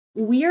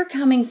we're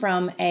coming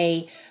from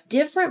a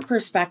different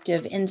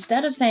perspective.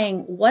 Instead of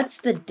saying, what's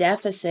the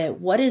deficit?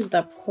 What is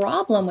the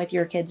problem with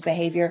your kid's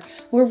behavior?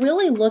 We're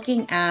really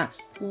looking at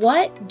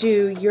what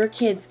do your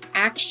kids'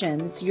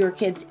 actions, your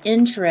kids'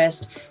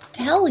 interest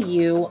tell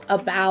you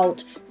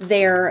about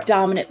their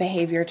dominant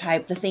behavior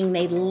type, the thing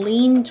they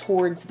lean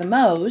towards the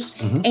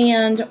most,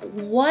 and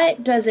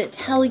what does it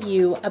tell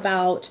you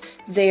about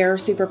their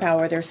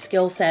superpower, their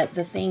skill set,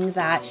 the thing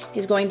that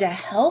is going to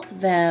help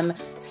them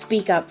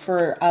speak up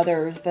for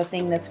others, the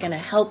thing that's going to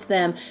help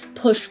them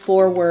push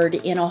forward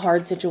in a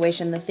hard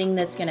situation, the thing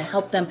that's going to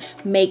help them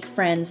make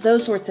friends,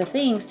 those sorts of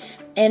things.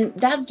 And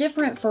that's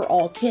different for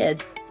all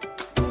kids.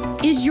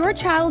 Is your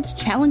child's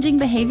challenging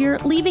behavior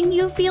leaving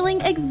you feeling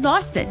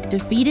exhausted,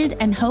 defeated,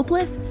 and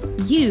hopeless?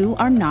 You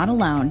are not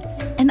alone.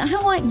 And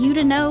I want you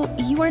to know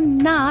you are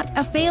not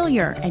a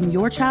failure and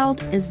your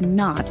child is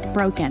not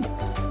broken.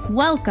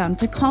 Welcome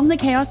to Calm the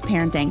Chaos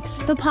Parenting,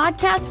 the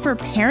podcast for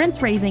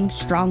parents raising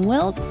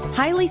strong-willed,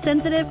 highly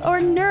sensitive,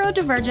 or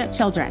neurodivergent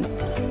children.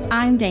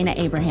 I'm Dana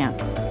Abraham,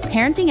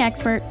 parenting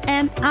expert,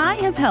 and I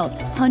have helped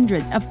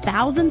hundreds of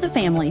thousands of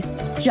families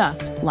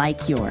just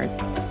like yours.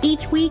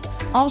 Each week,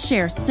 I'll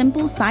share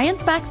simple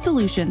science-backed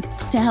solutions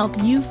to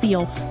help you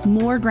feel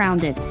more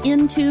grounded,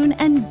 in tune,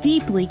 and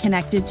deeply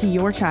connected to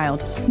your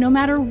child, no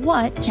matter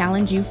what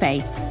challenge you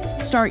face.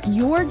 Start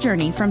your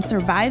journey from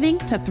surviving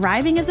to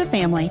thriving as a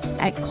family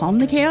at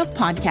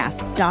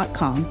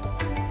calmthechaospodcast.com.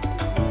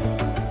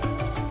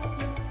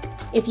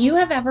 If you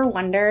have ever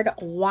wondered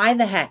why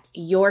the heck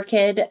your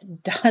kid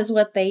does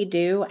what they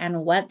do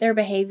and what their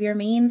behavior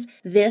means,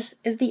 this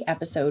is the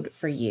episode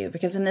for you.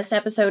 Because in this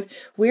episode,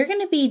 we're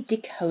going to be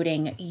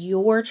decoding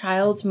your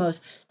child's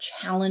most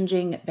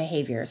challenging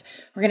behaviors.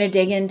 We're going to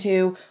dig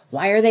into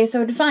why are they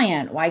so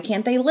defiant? Why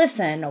can't they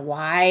listen?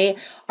 Why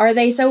are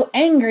they so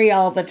angry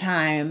all the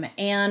time?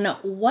 And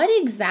what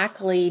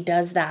exactly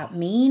does that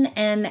mean?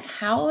 And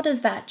how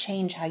does that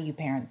change how you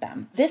parent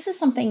them? This is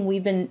something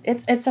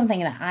it's something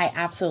that I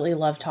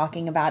absolutely love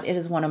talking about. It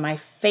is one of my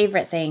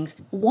favorite things.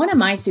 One of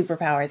my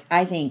superpowers,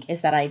 I think, is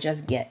that I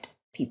just get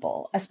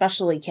people,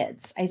 especially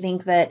kids. I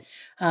think that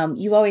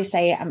you always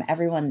say I'm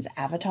everyone's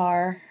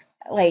avatar.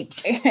 Like,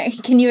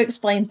 can you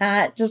explain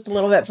that just a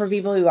little bit for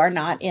people who are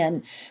not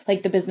in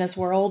like the business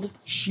world?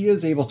 She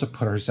is able to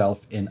put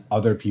herself in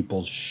other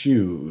people's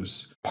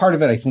shoes. Part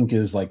of it, I think,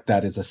 is like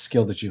that is a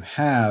skill that you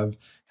have.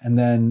 And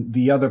then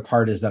the other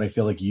part is that I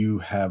feel like you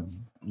have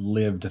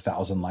lived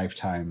 1,000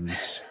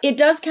 lifetimes. It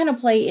does kind of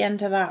play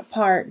into that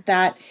part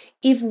that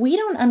if we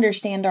don't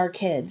understand our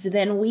kids,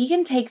 then we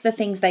can take the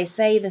things they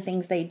say, the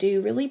things they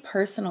do really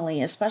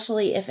personally,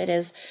 especially if it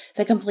is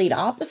the complete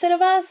opposite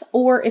of us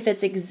or if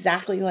it's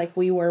exactly like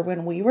we were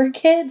when we were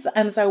kids.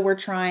 And so we're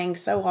trying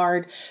so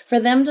hard for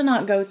them to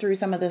not go through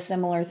some of the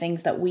similar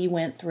things that we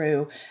went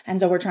through. And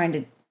so we're trying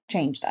to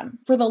change them.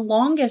 For the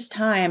longest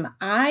time,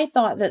 I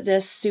thought that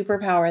this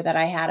superpower that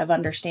I had of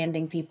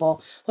understanding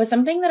people was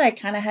something that I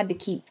kind of had to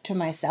keep to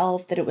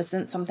myself, that it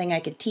wasn't something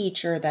I could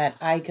teach or that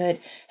I could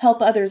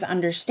help others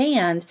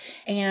understand.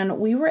 And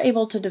we were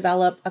able to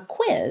develop a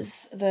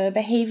quiz, the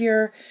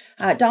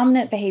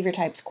dominant behavior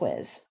types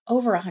quiz.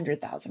 Over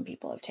 100,000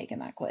 people have taken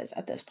that quiz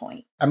at this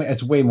point. I mean,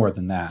 it's way more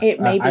than that. It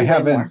may be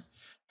way more.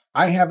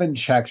 I haven't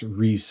checked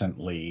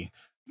recently,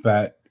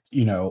 but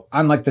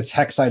unlike the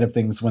tech side of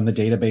things, when the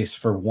database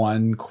for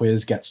one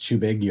quiz gets too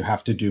big, you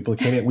have to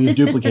duplicate it. We've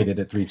duplicated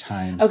it 3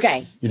 times.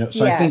 Okay.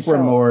 So I think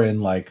we're more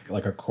in like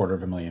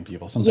 250,000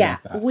 people, something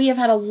like that. We have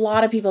had a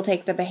lot of people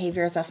take the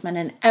behavior assessment,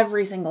 and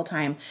every single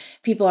time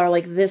people are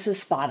like, this is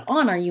spot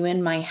on. Are you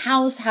in my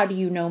house? How do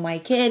you know my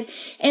kid?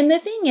 And the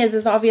thing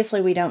is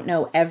obviously we don't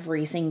know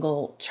every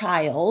single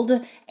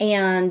child,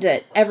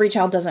 and every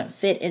child doesn't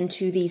fit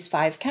into these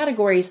 5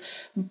 categories.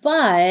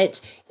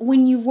 But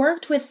when you've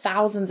worked with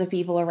thousands of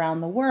people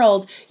around the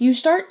world, you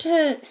start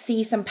to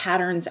see some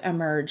patterns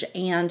emerge.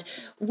 And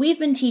we've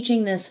been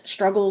teaching this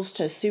struggles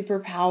to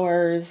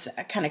superpowers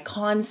kind of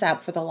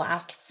concept for the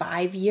last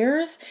 5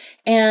 years.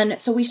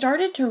 And so we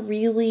started to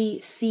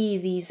really see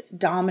these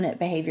dominant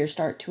behaviors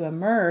start to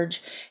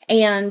emerge.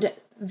 And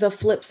the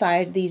flip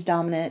side, these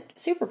dominant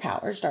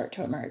superpowers start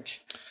to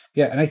emerge.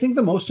 Yeah. And I think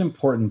the most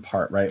important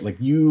part, right? Like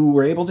you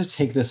were able to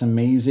take this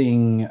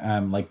amazing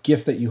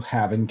gift that you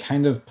have and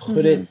kind of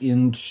put it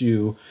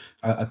into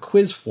a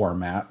quiz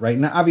format, right?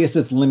 Now,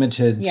 obviously it's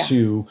limited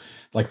to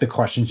like the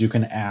questions you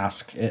can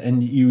ask,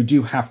 and you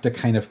do have to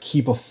kind of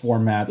keep a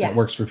format that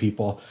works for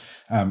people.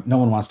 No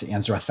one wants to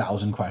answer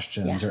 1,000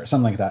 questions or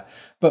something like that.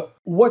 But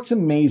what's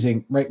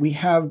amazing, right? We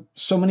have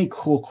so many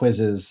cool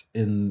quizzes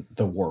in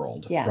the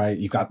world, right?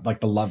 You've got like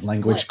the love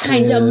language quiz. What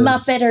kind of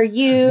Muppet are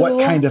you?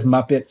 What kind of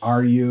Muppet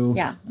are you?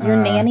 Yeah. You're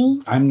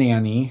Nanny? I'm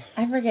Nanny.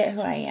 I forget who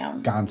I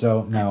am.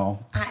 Gonzo? No.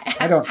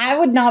 I don't. I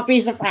would not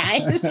be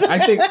surprised. I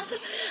think.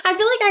 I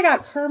feel like I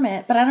got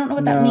Kermit, but I don't know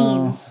what that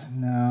means.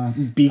 No.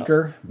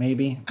 Beaker,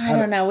 maybe. I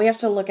don't know. We have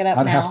to look it up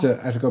now. I have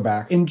to go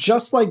back. And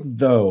just like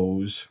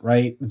those,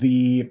 right?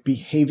 The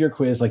behavior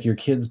quiz, like your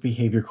kids'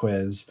 behavior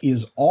quiz,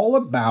 is all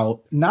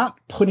about not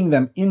putting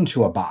them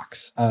into a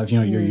box of,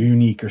 you're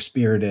unique or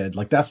spirited.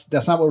 Like that's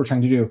not what we're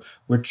trying to do.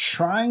 We're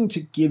trying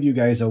to give you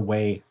guys a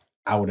way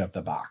out of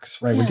the box,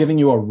 right? Yeah. We're giving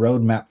you a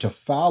roadmap to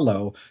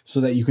follow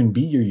so that you can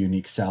be your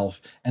unique self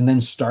and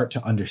then start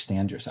to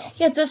understand yourself.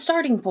 Yeah, it's a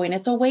starting point.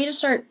 It's a way to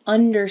start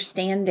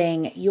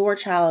understanding your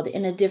child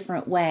in a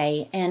different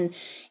way. And,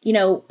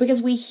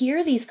 because we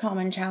hear these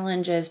common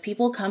challenges,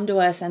 people come to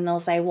us and they'll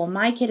say, well,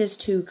 my kid is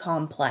too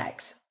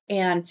complex.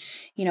 And,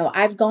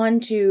 I've gone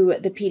to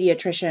the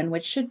pediatrician,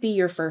 which should be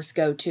your first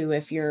go-to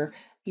if you're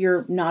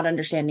not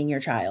understanding your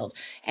child.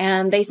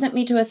 And they sent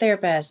me to a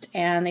therapist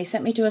and they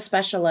sent me to a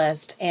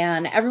specialist,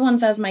 and everyone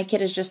says my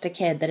kid is just a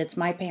kid, that it's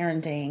my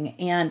parenting.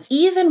 And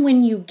even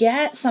when you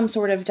get some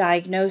sort of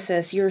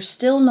diagnosis, you're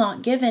still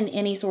not given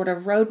any sort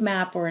of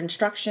roadmap or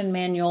instruction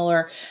manual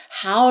or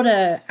how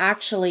to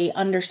actually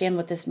understand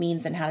what this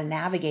means and how to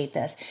navigate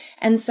this.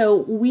 And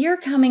so we're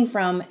coming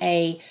from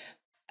a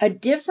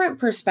different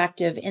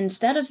perspective.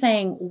 Instead of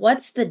saying,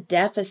 what's the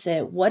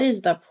deficit? What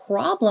is the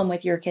problem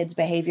with your kid's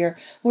behavior?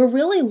 We're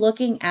really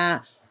looking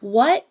at,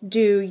 what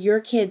do your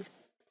kids'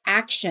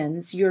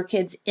 actions, your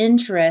kids'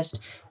 interest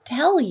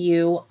tell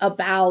you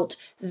about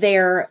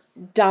their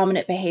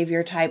dominant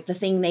behavior type, the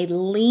thing they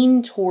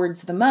lean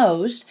towards the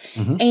most,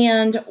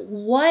 and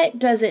what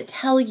does it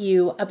tell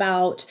you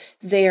about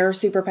their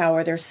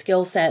superpower, their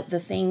skill set, the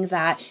thing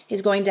that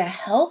is going to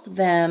help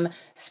them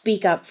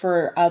speak up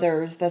for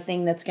others, the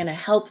thing that's going to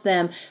help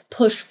them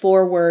push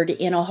forward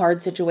in a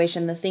hard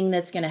situation, the thing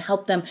that's going to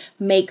help them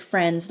make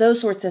friends,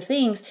 those sorts of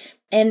things.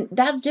 And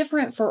that's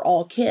different for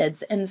all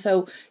kids. And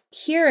so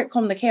here at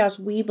Calm the Chaos,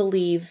 we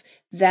believe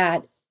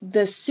that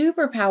the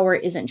superpower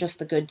isn't just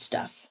the good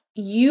stuff.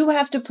 You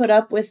have to put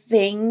up with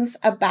things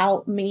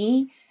about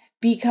me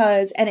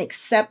and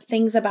accept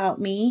things about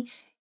me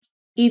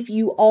if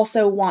you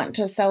also want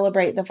to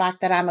celebrate the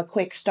fact that I'm a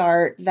quick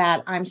start,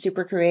 that I'm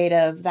super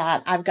creative,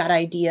 that I've got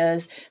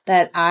ideas,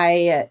 that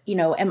I,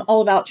 am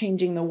all about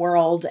changing the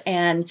world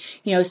and,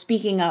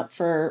 speaking up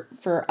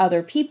for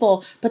other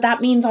people. But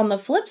that means on the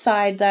flip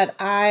side that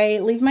I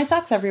leave my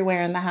socks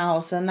everywhere in the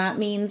house. And that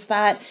means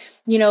that,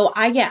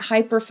 I get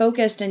hyper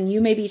focused and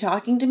you may be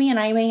talking to me and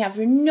I may have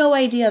no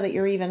idea that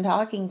you're even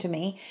talking to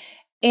me.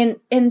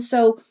 And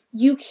so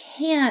you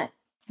can't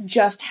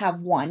just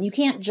have one. You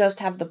can't just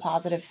have the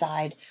positive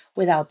side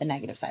without the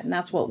negative side. And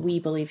that's what we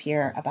believe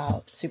here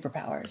about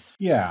superpowers.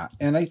 Yeah.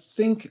 And I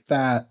think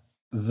that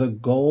the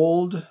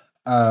gold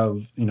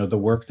of, the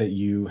work that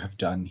you have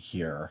done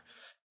here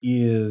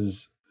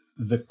is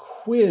the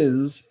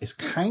quiz is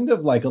kind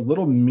of like a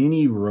little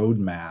mini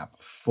roadmap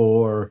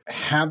for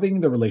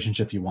having the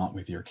relationship you want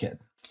with your kid.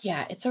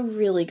 Yeah, it's a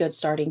really good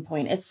starting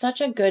point. It's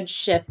such a good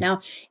shift. Now,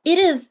 it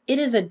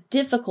is a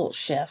difficult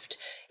shift.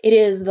 It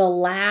is the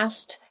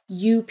last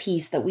you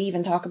piece that we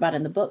even talk about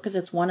in the book, because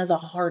it's one of the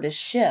hardest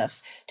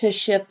shifts, to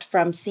shift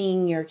from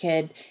seeing your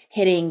kid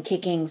hitting,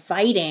 kicking,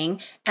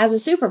 fighting as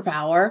a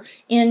superpower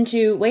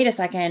into, wait a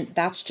second,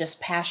 that's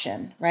just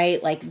passion,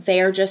 right? Like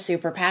they're just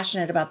super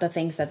passionate about the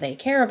things that they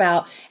care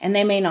about and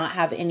they may not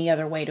have any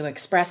other way to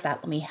express that.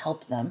 Let me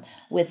help them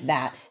with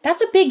that.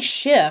 That's a big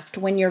shift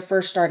when you're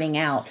first starting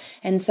out.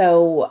 And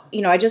so,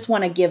 I just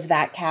want to give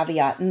that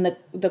caveat. And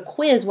the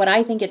quiz, what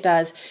I think it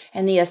does,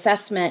 and the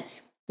assessment,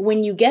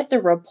 when you get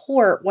the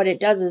report, what it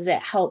does is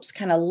it helps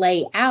kind of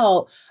lay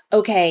out,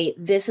 okay,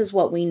 this is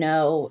what we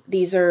know.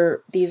 These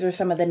are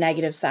some of the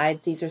negative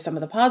sides. These are some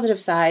of the positive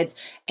sides.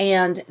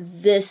 And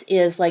this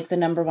is like the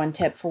number one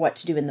tip for what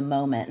to do in the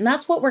moment. And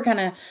that's what we're going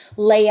to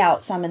lay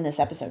out some in this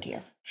episode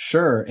here.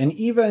 Sure. And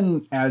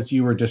even as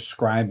you were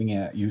describing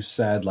it, you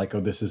said like,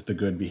 oh, this is the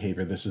good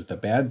behavior. This is the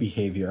bad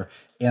behavior.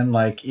 And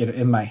like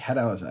in my head,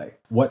 I was like,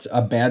 what's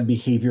a bad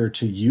behavior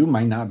to you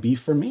might not be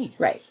for me.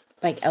 Right.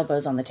 Like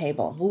elbows on the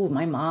table. Ooh,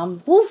 my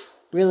mom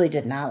really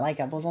did not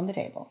like elbows on the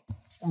table.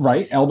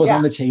 Right. Elbows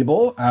on the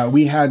table.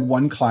 We had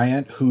one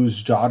client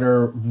whose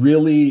daughter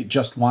really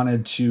just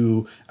wanted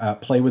to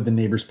play with the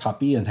neighbor's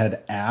puppy and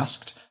had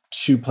asked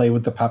to play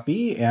with the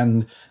puppy.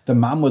 And the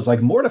mom was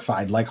like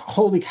mortified, like,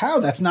 holy cow,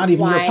 that's not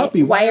even your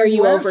puppy. Why are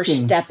you asking?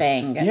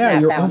 overstepping? Yeah,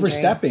 you're boundary?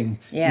 overstepping.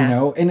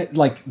 Yeah. And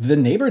the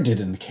neighbor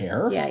didn't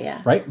care.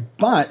 Yeah. Right.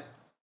 But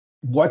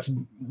what's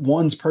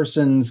one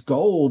person's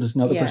gold is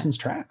another person's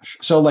trash.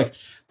 So like,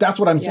 that's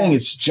what I'm saying.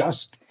 It's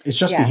just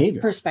behavior.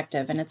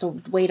 Perspective. And it's a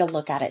way to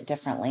look at it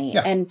differently.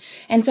 Yeah.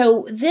 And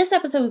so this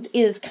episode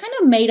is kind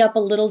of made up a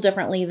little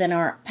differently than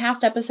our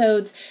past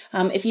episodes.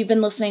 If you've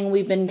been listening,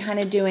 we've been kind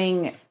of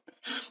doing...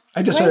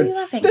 I just heard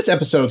this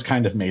episode's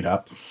kind of made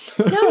up.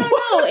 No.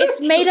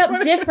 It's made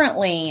up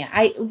differently.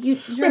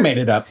 We made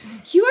it up.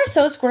 You are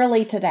so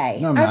squirrely today.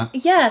 No, I'm not.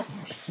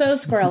 Yes, so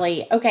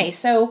squirrely. Okay,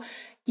 so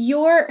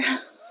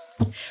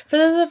for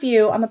those of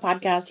you on the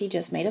podcast, he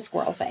just made a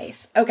squirrel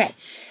face. Okay.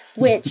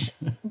 Which,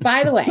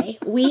 by the way,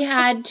 we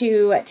had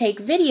to take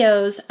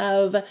videos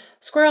of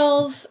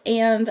squirrels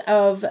and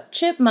of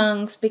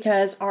chipmunks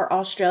because our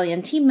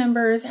Australian team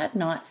members had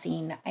not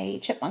seen a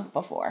chipmunk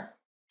before.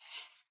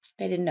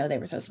 They didn't know they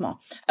were so small.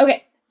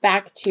 Okay.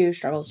 back to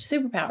struggles to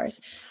superpowers.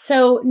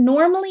 So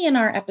normally in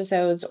our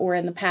episodes or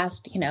in the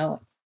past,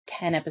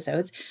 10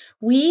 episodes,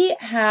 we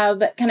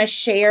have kind of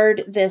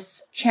shared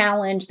this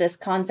challenge, this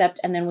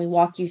concept, and then we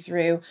walk you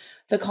through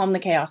the Calm the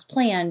Chaos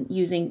plan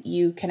using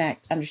You,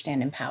 Connect,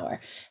 Understand, Empower.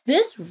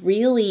 This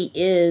really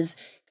is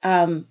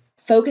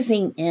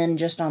focusing in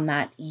just on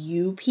that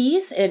you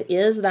piece. It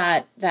is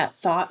that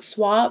thought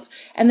swap.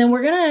 And then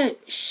we're going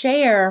to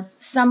share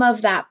some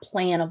of that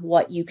plan of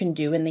what you can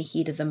do in the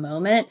heat of the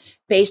moment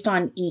based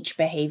on each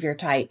behavior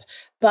type.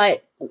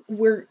 But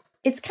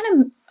it's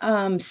kind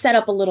of set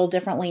up a little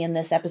differently in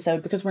this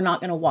episode because we're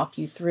not going to walk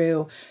you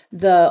through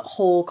the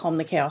whole Calm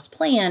the Chaos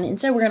plan.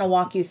 Instead, we're going to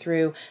walk you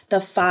through the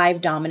 5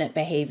 dominant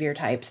behavior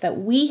types that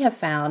we have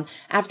found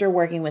after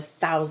working with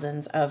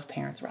thousands of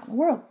parents around the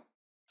world.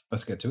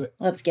 Let's get to it.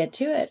 Let's get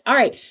to it. All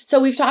right. So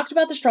we've talked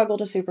about the struggle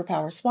to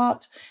superpower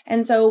swap.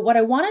 And so what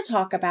I want to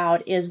talk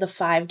about is the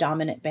 5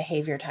 dominant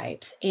behavior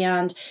types.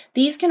 And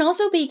these can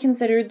also be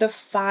considered the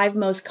 5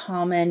 most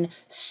common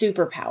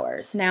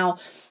superpowers. Now,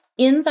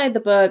 inside the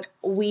book,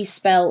 we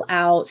spell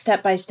out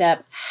step by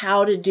step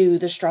how to do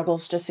the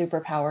struggles to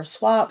superpower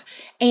swap.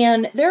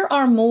 And there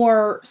are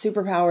more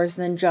superpowers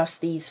than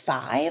just these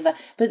 5,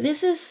 but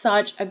this is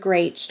such a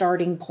great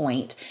starting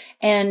point.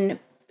 And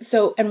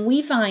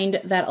we find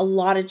that a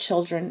lot of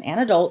children and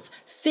adults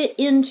fit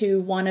into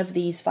one of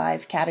these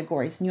 5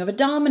 categories. And you have a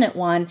dominant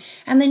one,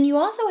 and then you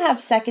also have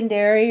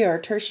secondary or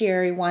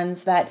tertiary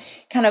ones that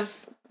kind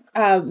of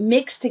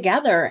mix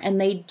together,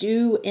 and they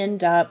do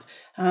end up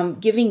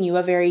giving you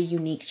a very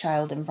unique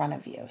child in front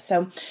of you.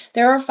 So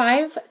there are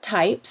 5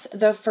 types.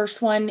 The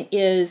first one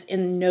is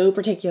in no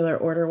particular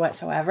order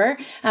whatsoever.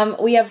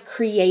 We have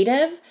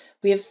creative,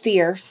 we have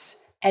fierce,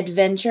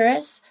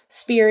 adventurous,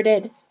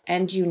 spirited,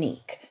 and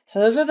unique. So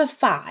those are the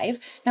 5.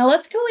 Now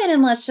let's go in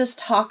and let's just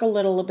talk a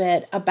little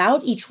bit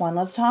about each one.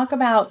 Let's talk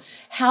about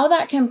how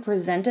that can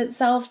present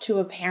itself to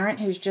a parent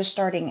who's just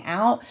starting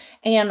out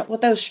and what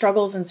those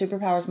struggles and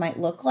superpowers might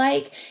look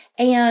like.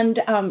 And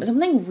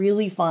something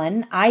really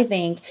fun, I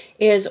think,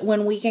 is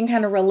when we can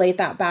kind of relate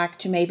that back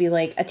to maybe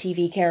like a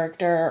TV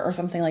character or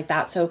something like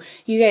that. So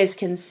you guys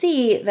can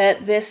see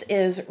that this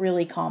is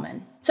really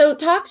common. So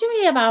talk to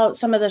me about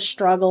some of the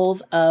struggles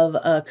of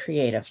a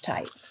creative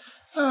type.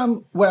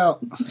 Well,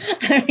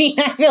 I mean,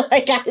 I feel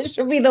like I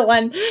should be the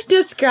one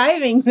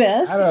describing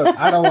this.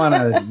 I don't want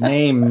to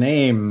name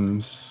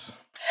names,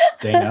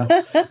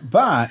 Dana,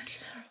 but,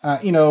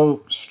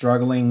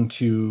 struggling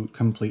to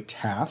complete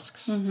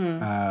tasks,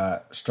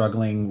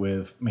 struggling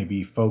with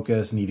maybe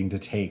focus, needing to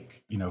take,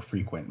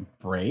 frequent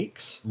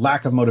breaks,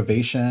 lack of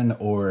motivation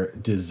or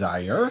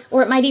desire.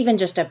 Or it might even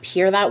just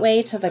appear that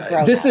way to the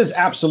grown-ups. This is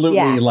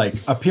absolutely like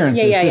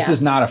appearances. This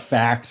is not a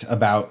fact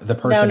about the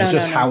person. It's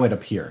just how it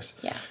appears.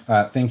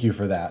 Yeah. Thank you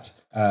for that.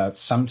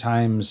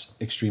 Sometimes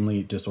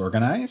extremely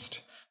disorganized.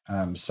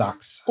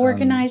 Socks.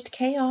 Organized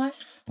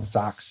chaos.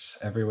 Socks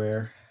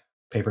everywhere.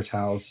 Paper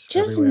towels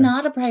just everywhere.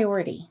 Not a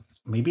priority.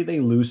 Maybe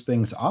they lose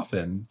things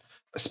often.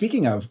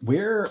 Speaking of,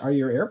 where are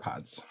your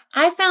AirPods?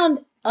 I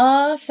found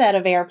a set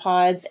of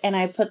AirPods and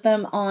I put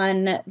them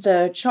on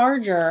the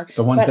charger.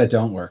 The ones that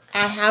don't work.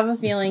 I have a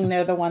feeling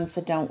they're the ones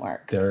that don't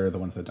work. They're the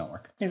ones that don't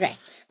work. Okay.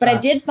 But I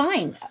did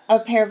find a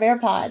pair of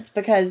AirPods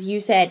because you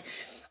said,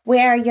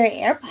 "Where are your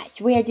AirPods?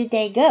 Where did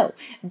they go?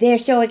 They're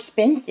so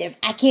expensive.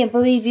 I can't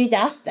believe you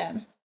lost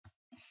them."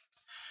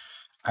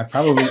 I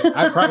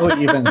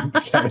probably even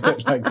said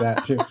it like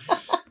that too.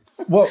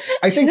 Well,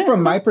 I think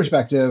from my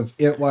perspective,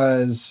 it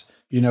was,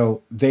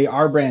 they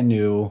are brand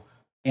new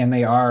and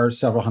they are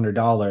several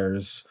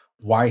 $100s.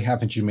 Why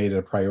haven't you made it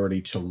a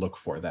priority to look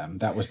for them?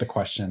 That was the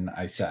question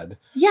I said.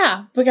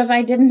 Yeah, because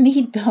I didn't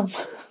need them.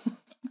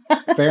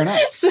 Fair enough.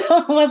 So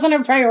it wasn't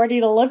a priority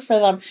to look for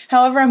them.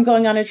 However, I'm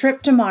going on a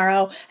trip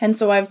tomorrow, and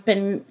so I've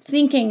been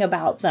thinking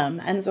about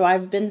them, and so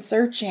I've been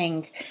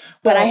searching,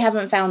 but I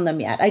haven't found them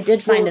yet. I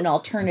did find an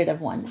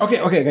alternative one.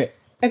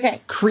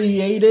 Okay.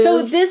 Creative.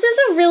 So this is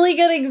a really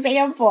good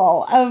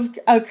example of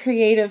a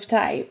creative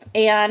type.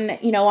 And,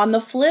 on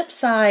the flip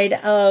side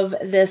of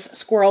this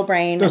squirrel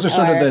brain. Those are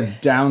sort of the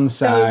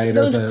downside.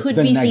 Those could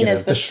be seen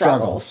as the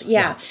struggles.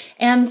 Yeah.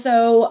 And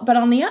so, but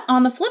on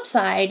the flip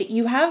side,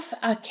 you have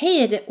a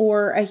kid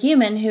or a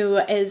human who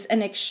is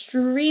an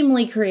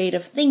extremely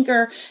creative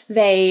thinker.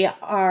 They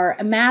are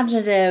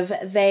imaginative.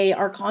 They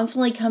are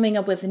constantly coming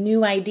up with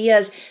new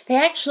ideas. They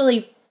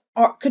actually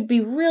could be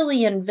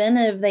really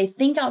inventive. They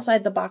think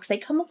outside the box. They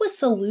come up with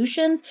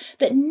solutions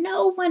that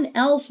no one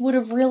else would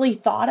have really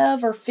thought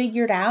of or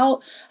figured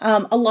out.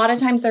 A lot of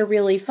times they're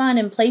really fun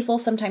and playful,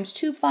 sometimes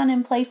too fun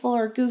and playful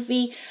or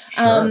goofy.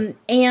 Sure.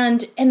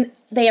 And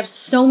they have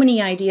so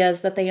many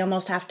ideas that they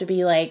almost have to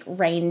be like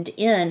reined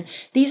in.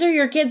 These are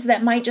your kids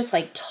that might just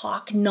like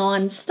talk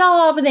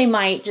nonstop. They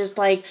might just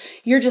like,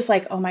 you're just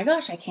like, oh my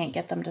gosh, I can't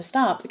get them to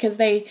stop because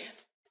they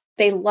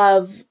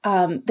love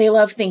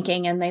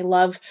thinking and they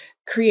love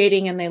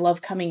creating and they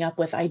love coming up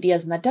with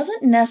ideas. And that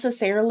doesn't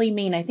necessarily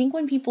mean, I think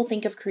when people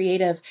think of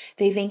creative,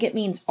 they think it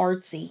means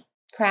artsy.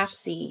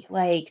 craftsy,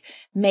 like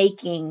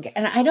making.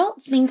 And I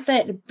don't think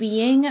that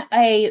being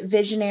a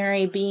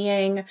visionary,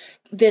 being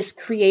this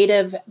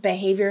creative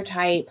behavior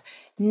type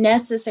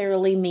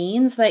necessarily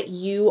means that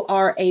you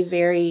are a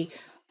very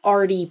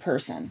arty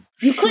person.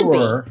 You could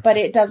be, but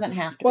it doesn't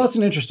have to Well, be. it's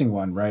an interesting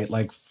one, right?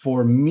 Like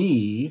for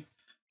me,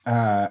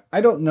 I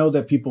don't know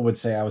that people would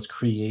say I was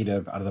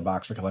creative out of the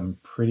box because I'm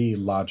pretty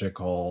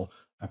logical,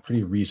 a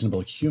pretty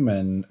reasonable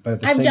human. But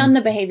at the I've done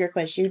the behavior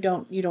quiz. You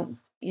don't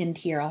end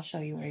here. I'll show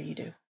you where you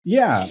do.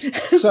 Yeah.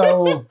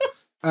 So,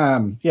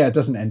 it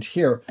doesn't end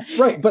here.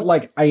 Right. But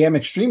like, I am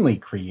extremely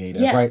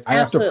creative, Yes, right? I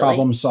have to absolutely.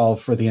 problem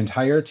solve for the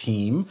entire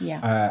team.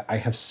 Yeah. I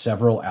have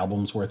several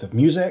albums worth of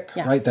music,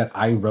 Yeah. right? That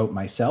I wrote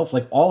myself.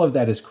 Like all of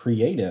that is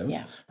creative,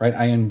 Yeah. right?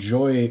 I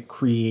enjoy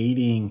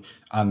creating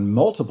on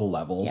multiple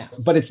levels, Yeah.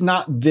 but it's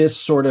not this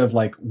sort of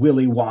like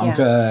Willy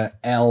Wonka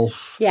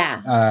elf,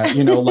 Yeah.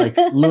 like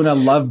Luna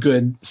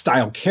Lovegood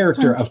style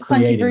character of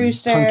creating.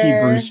 Punky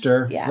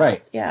Brewster. Yeah.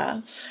 Right.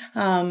 Yeah.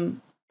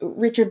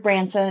 Richard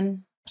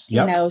Branson.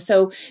 Yep.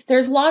 So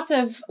there's lots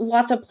of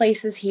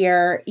places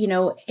here,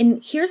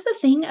 and here's the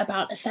thing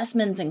about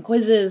assessments and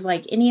quizzes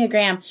like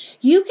Enneagram.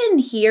 You can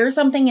hear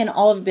something and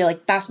all of it be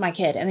like, that's my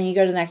kid. And then you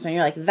go to the next one,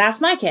 you're like,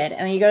 that's my kid.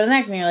 And then you go to the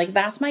next one, you're like,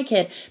 that's my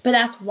kid. But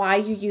that's why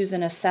you use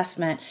an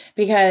assessment,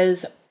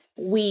 because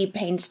we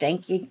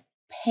painstakingly,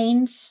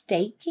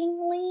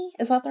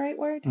 is that the right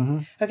word? Mm-hmm.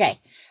 Okay.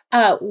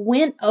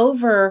 Went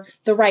over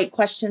the right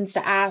questions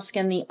to ask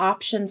and the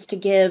options to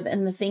give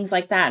and the things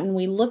like that. And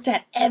we looked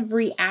at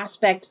every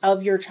aspect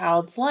of your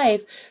child's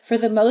life for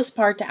the most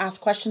part to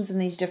ask questions in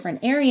these different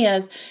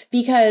areas,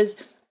 because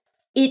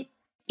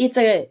it's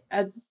a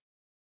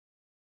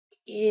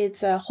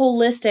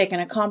holistic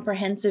and a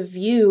comprehensive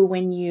view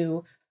when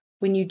you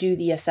do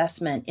the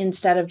assessment,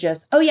 instead of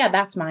just, oh yeah,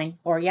 that's mine,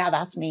 or yeah,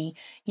 that's me.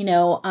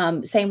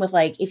 Same with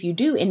like, if you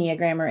do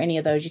Enneagram or any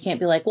of those, you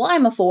can't be like, well,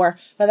 I'm a 4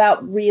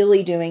 without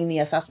really doing the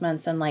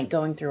assessments and like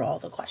going through all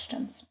the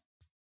questions,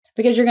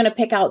 because you're going to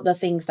pick out the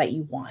things that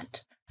you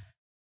want.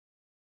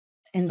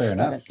 Fair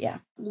enough.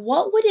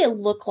 What would it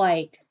look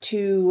like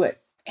to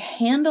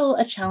handle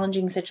a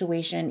challenging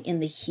situation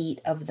in the heat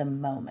of the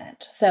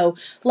moment? So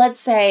let's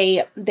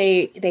say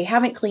they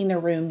haven't cleaned their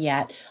room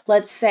yet.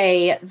 Let's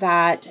say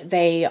that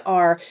they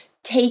are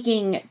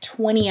taking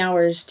 20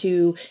 hours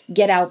to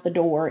get out the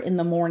door in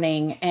the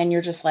morning, and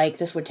you're just like,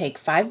 this would take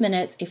 5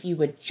 minutes if you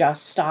would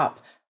just stop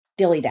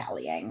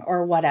dilly-dallying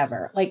or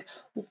whatever. Like,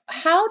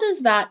 how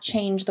does that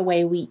change the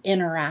way we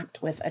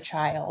interact with a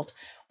child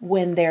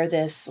when they're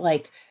this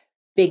like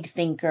big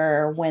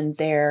thinker, when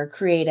they're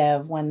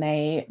creative, when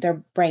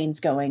their brain's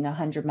going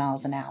 100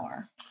 miles an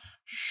hour?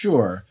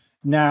 Sure.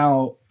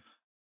 Now,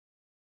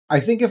 I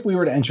think if we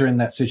were to enter in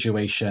that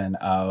situation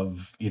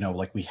of,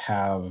 like we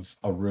have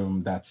a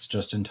room that's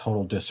just in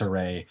total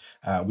disarray,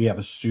 we have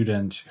a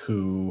student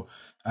who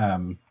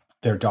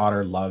their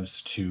daughter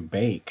loves to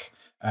bake,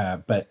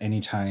 but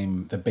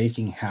anytime the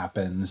baking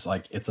happens,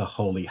 like it's a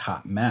holy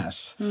hot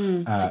mess.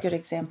 That's a good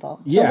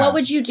example. Yeah. So what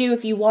would you do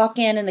if you walk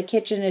in and the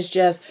kitchen is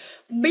just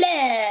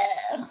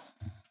bleh?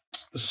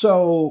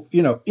 So,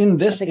 in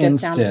this That's a good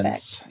sound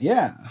instance,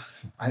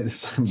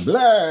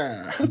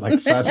 blah, like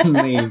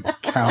suddenly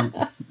Count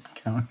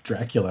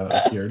Dracula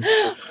appeared.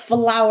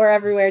 Flour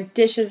everywhere,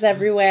 dishes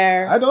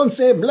everywhere. I don't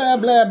say blah,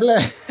 blah, blah.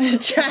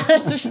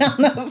 Trash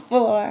on the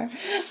floor.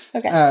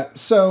 Okay.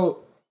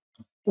 So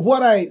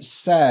what I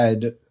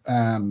said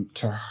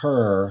to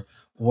her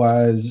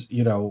was,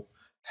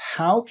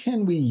 how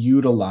can we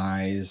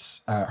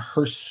utilize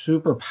her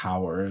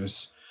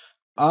superpowers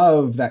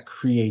of that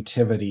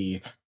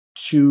creativity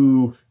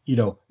to,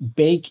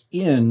 bake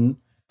in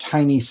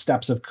tiny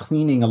steps of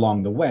cleaning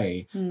along the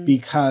way?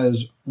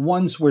 Because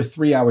once we're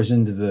 3 hours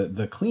into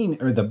the clean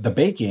or the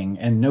baking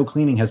and no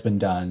cleaning has been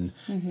done,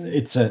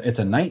 it's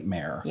a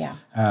nightmare. Yeah.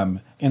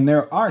 And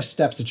there are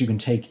steps that you can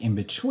take in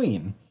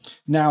between.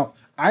 Now,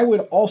 I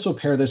would also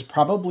pair this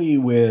probably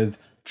with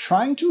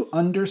trying to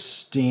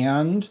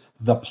understand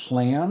the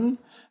plan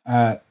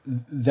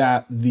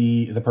that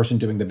the person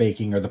doing the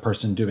baking or the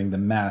person doing the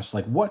mess,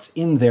 like what's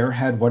in their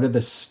head, what are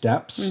the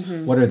steps,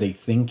 what are they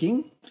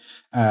thinking?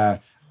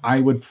 I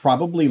would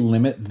probably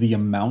limit the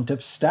amount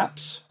of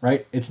steps,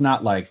 right? It's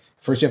not like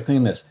first you have to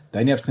clean this,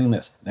 then you have to clean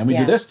this, then we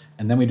do this,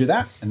 and then we do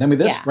that, and then we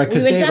this, right?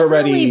 Because we would they've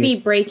definitely already be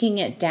breaking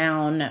it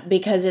down,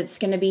 because it's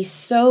going to be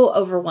so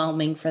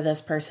overwhelming for this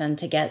person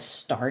to get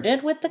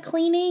started with the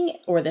cleaning,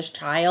 or this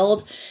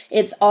child.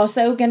 It's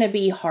also going to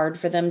be hard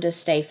for them to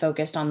stay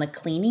focused on the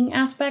cleaning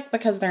aspect,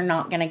 because they're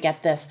not going to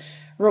get this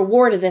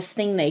reward of this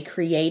thing they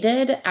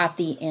created at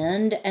the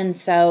end. And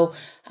so,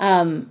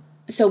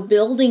 so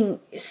building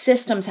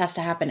systems has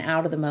to happen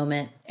out of the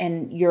moment.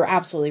 And you're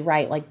absolutely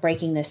right, like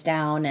breaking this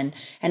down and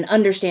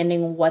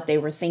understanding what they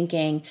were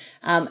thinking.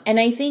 And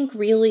I think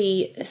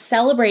really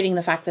celebrating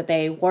the fact that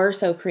they were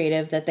so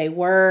creative, that they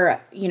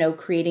were,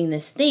 creating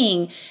this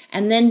thing,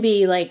 and then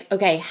be like,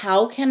 okay,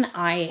 how can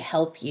I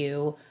help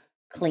you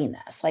clean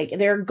this. Like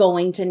they're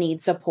going to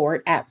need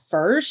support at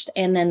first,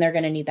 and then they're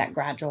going to need that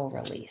gradual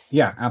release.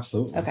 Yeah,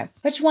 absolutely. Okay.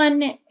 Which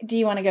one do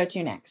you want to go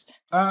to next?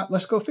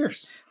 Let's go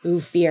fierce. Ooh,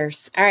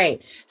 fierce. All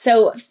right.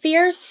 So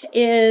fierce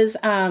is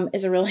a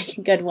really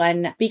good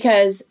one,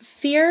 because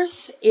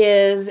fierce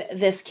is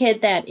this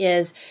kid that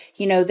is,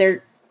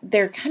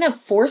 they're kind of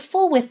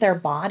forceful with their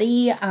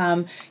body.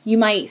 You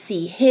might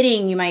see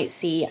hitting, you might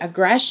see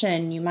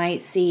aggression, you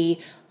might see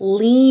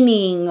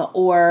leaning,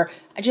 or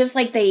just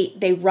like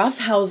they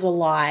roughhouse a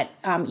lot.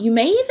 You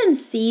may even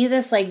see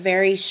this like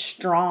very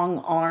strong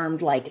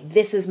armed, like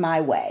this is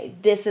my way.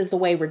 This is the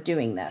way we're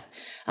doing this.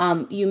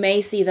 You may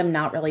see them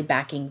not really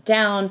backing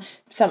down.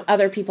 Some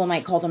other people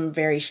might call them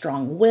very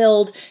strong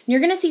willed. You're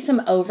going to see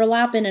some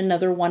overlap in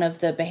another one of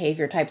the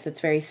behavior types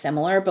that's very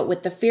similar, but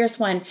with the fierce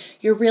one,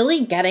 you're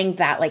really getting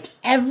that like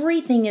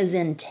everything is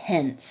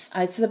intense.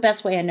 It's the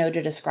best way I know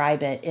to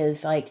describe it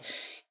is like,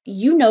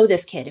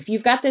 this kid. If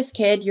you've got this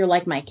kid, you're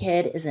like, my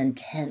kid is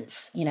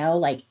intense,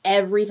 like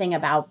everything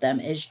about them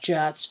is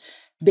just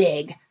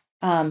big.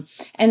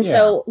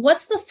 So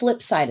what's the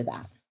flip side of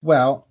that?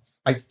 Well,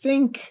 I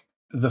think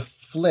the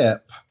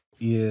flip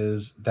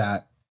is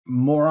that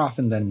more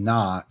often than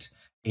not,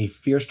 a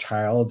fierce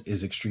child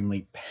is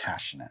extremely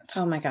passionate.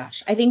 Oh my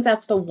gosh. I think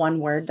that's the one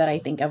word that I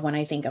think of when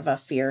I think of a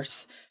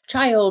fierce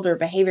child or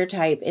behavior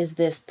type, is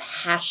this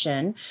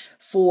passion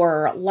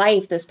for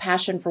life, this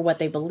passion for what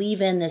they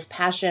believe in, this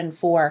passion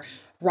for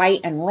right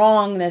and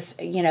wrong, this,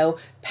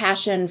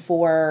 passion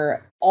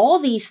for all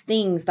these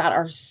things that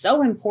are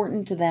so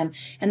important to them.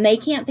 And they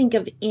can't think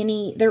of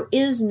there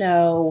is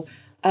no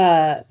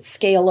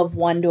scale of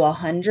 1 to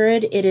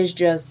 100. It is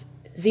just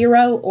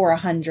 0 or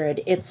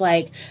 100. It's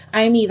like,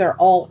 I'm either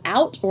all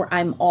out or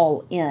I'm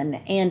all in.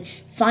 And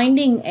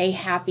finding a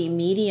happy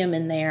medium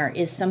in there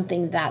is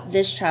something that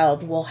this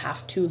child will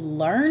have to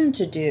learn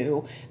to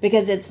do,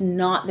 because it's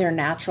not their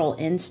natural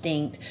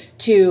instinct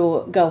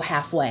to go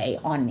halfway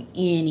on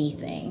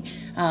anything.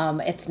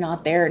 It's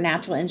not their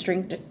natural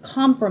instinct to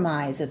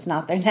compromise. It's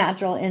not their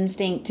natural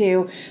instinct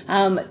to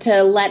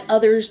let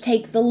others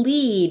take the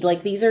lead.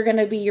 Like, these are going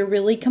to be your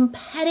really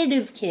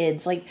competitive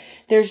kids. Like,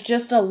 there's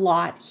just a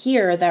lot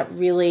here that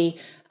really,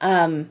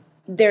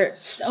 there's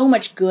so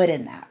much good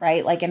in that,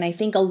 right? Like, and I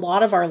think a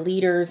lot of our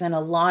leaders and a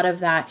lot of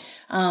that,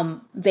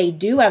 they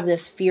do have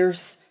this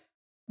fierce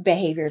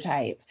behavior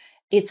type.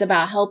 It's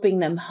about helping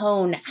them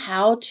hone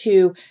how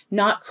to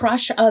not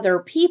crush other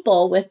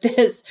people with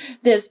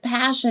this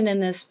passion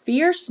and this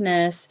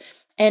fierceness,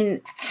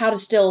 and how to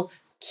still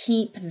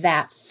keep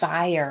that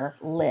fire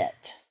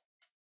lit.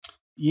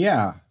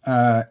 Yeah.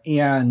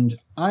 And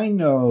I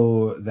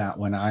know that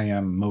when I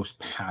am most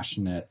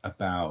passionate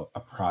about a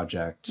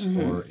project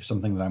or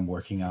something that I'm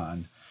working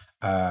on,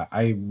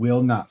 I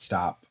will not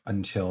stop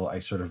until I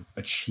sort of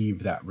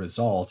achieve that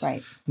result.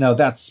 Right. Now,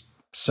 that's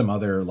some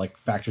other like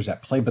factors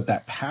at play, but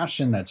that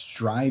passion that's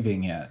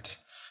driving it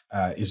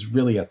is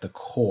really at the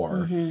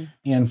core.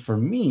 And for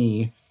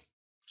me,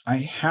 I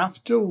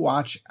have to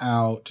watch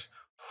out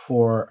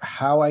for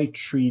how I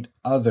treat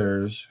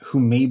others who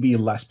may be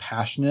less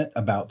passionate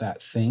about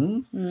that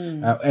thing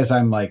as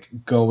I'm like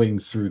going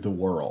through the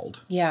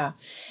world. Yeah.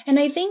 And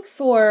I think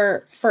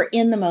for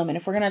in the moment,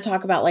 if we're going to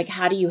talk about like,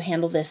 how do you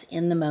handle this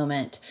in the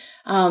moment?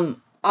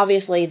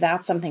 Obviously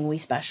that's something we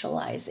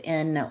specialize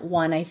in.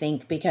 One, I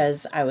think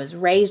because I was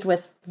raised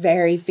with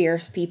very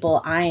fierce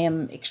people. I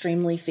am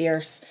extremely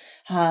fierce.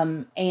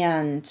 And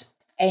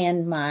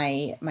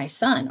my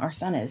son, our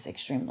son is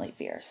extremely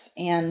fierce.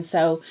 And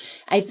so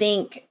I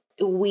think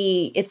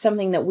it's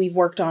something that we've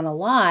worked on a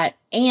lot.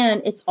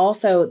 And it's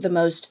also the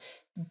most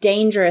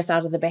dangerous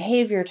out of the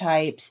behavior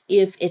types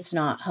if it's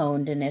not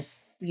honed and if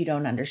you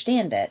don't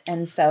understand it.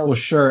 And so. Well,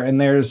 sure.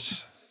 And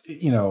there's,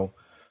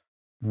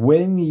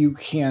 when you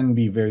can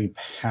be very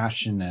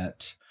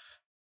passionate,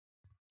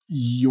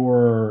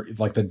 you're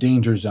like the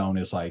danger zone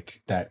is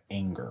like that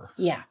anger.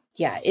 Yeah.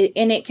 Yeah.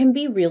 And it can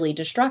be really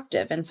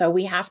destructive. And so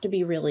we have to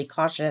be really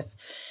cautious.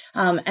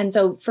 And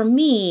so for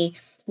me,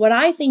 what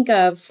I think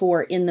of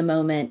for in the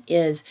moment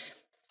is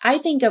I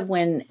think of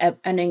when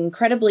an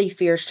incredibly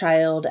fierce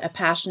child, a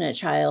passionate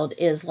child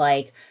is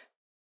like,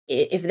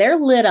 if they're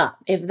lit up,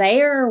 if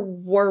they are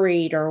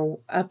worried or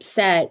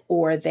upset,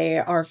 or they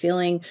are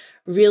feeling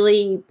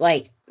really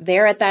like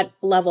they're at that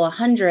level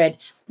 100,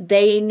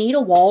 they need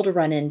a wall to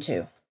run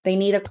into. They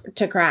need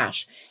to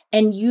crash.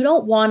 And you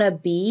don't want to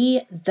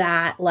be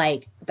that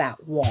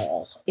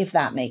wall, if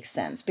that makes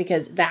sense,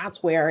 because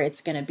that's where it's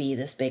going to be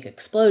this big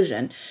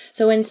explosion.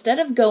 So instead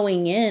of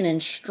going in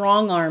and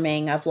strong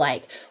arming of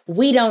like,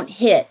 we don't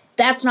hit,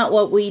 that's not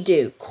what we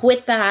do,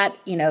 quit that,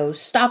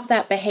 stop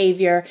that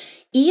behavior.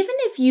 Even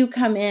if you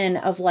come in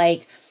of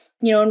like,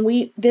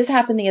 and this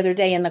happened the other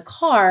day in the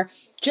car,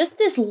 just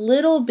this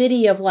little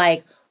bitty of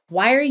like,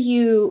 why do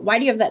you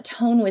have that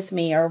tone with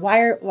me? Or why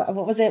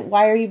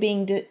are you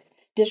being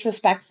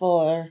disrespectful?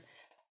 Or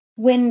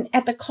when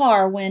at the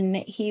car, when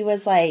he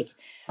was like,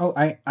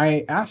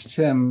 I asked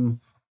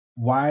him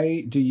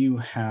why do you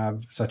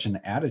have such an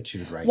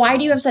attitude right now? Why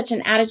do you have such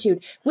an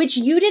attitude? Which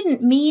you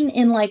didn't mean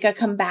in like a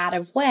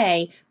combative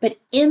way, but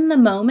in the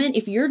moment,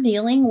 if you're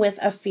dealing with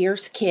a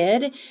fierce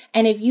kid,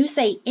 and if you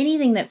say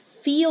anything that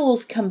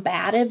feels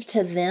combative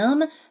to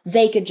them,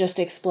 they could just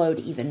explode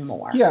even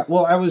more. Yeah,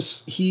 well,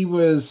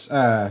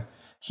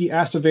 he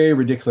asked a very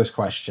ridiculous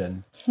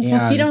question.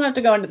 And you don't have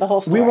to go into the whole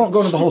story. We won't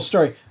go into the whole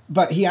story,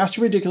 but he asked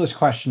a ridiculous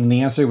question, and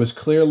the answer was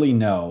clearly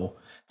no.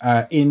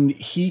 And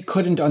he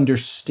couldn't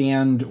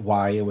understand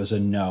why it was a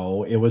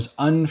no. It was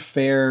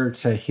unfair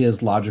to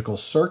his logical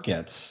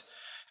circuits.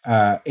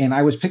 And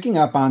I was picking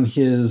up on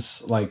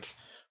his like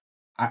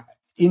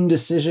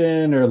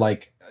indecision or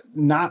like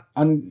not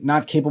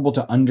capable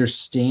to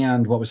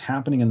understand what was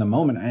happening in the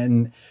moment.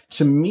 And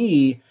to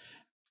me,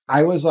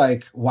 I was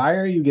like, why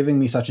are you giving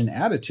me such an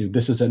attitude?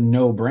 This is a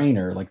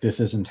no-brainer. Like, this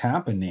isn't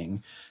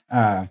happening.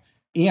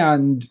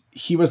 And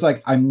he was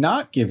like, I'm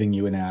not giving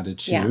you an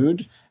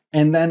attitude. Yeah.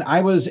 And then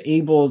I was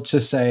able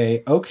to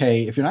say,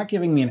 okay, if you're not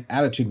giving me an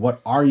attitude, what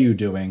are you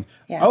doing?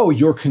 Yeah. Oh,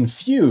 you're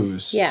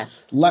confused.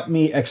 Yes. Let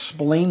me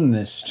explain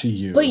this to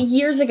you. But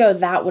years ago,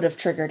 that would have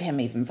triggered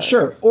him even further.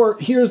 Sure. Or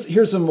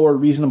here's a more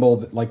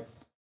reasonable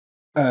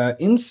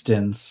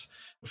instance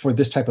for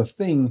this type of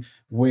thing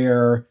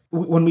where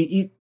when we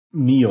eat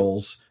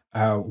meals,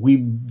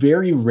 we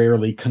very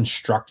rarely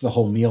construct the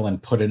whole meal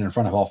and put it in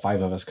front of all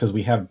five of us because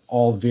we have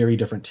all very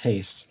different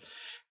tastes.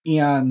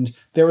 And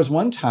there was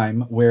one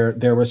time where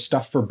there was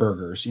stuff for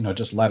burgers,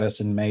 just lettuce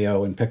and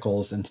mayo and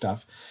pickles and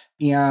stuff.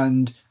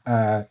 And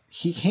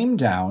he came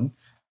down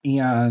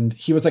and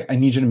he was like, I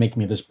need you to make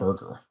me this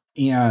burger.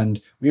 And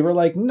we were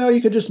like, no,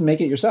 you could just make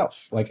it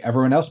yourself. Like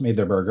everyone else made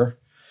their burger.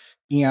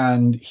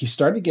 And he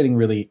started getting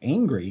really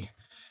angry.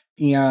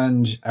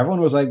 And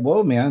everyone was like,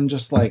 whoa, man,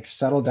 just like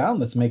settle down.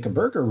 Let's make a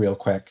burger real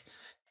quick.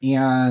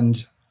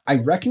 And I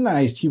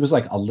recognized he was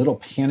like a little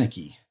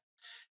panicky.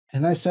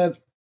 And I said,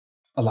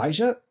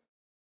 Elijah,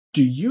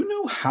 do you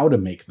know how to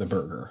make the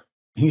burger?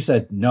 And he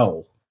said,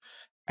 no.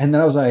 And then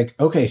I was like,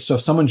 okay, so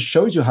if someone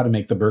shows you how to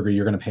make the burger,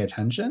 you're going to pay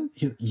attention?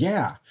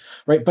 Yeah.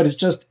 Right. But it's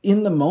just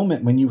in the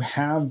moment when you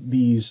have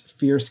these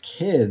fierce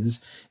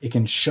kids, it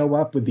can show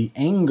up with the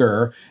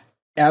anger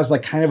as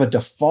like kind of a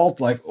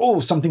default, like, oh,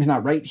 something's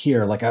not right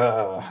here. Like,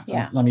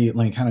 let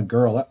me kind of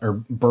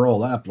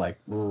burl up like,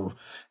 ugh.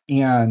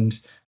 And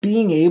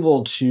being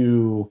able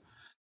to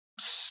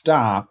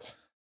stop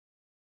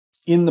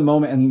in the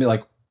moment and be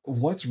like,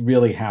 what's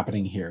really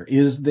happening here?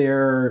 Is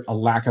there a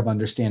lack of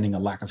understanding, a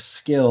lack of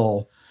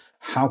skill?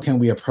 How can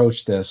we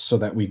approach this so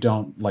that we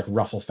don't like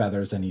ruffle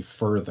feathers any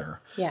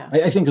further? Yeah.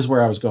 I think is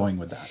where I was going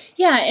with that.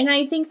 Yeah. And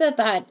I think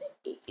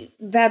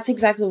that's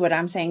exactly what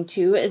I'm saying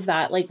too, is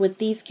that like with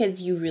these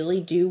kids, you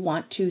really do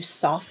want to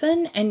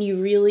soften and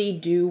you really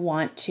do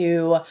want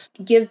to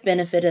give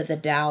benefit of the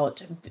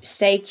doubt,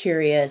 stay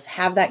curious,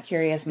 have that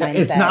curious mindset.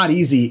 It's not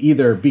easy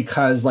either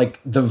because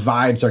like the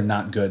vibes are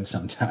not good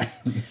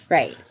sometimes.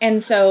 Right.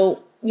 And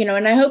so,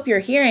 and I hope you're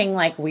hearing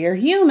like we're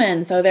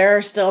human. So there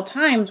are still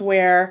times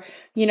where,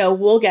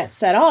 we'll get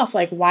set off.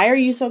 Like, why are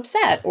you so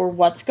upset? Or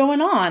what's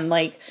going on?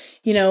 Like,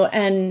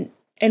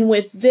 and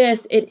with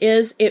this,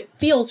 it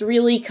feels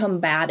really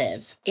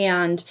combative.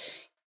 And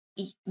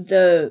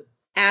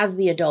as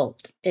the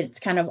adult, it's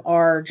kind of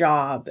our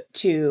job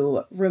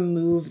to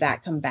remove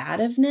that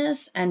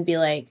combativeness and be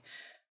like,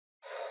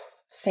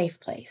 safe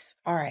place.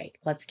 All right,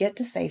 let's get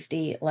to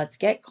safety. Let's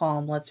get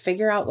calm. Let's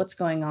figure out what's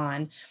going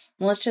on.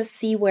 And let's just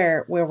see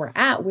where we're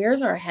at.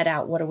 Where's our head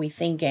at? What are we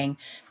thinking?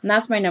 And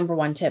that's my number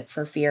one tip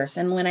for fierce.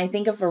 And when I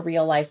think of a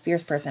real life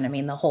fierce person, I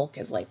mean, the Hulk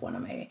is like one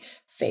of my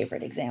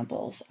favorite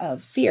examples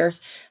of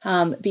fierce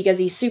because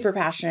he's super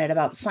passionate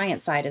about the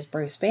science side as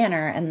Bruce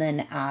Banner. And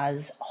then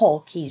as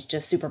Hulk, he's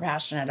just super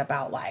passionate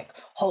about like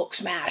Hulk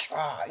smash,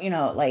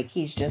 like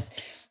he's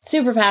just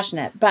super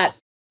passionate. But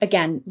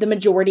again, the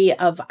majority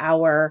of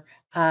our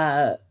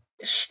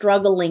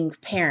struggling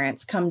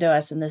parents come to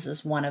us, and this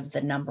is one of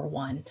the number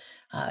one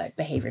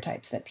behavior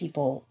types that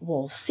people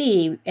will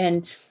see.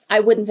 And I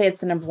wouldn't say it's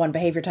the number one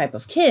behavior type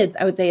of kids.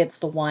 I would say it's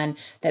the one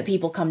that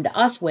people come to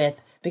us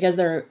with because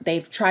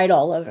they've tried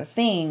all other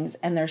things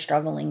and they're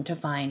struggling to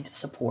find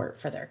support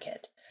for their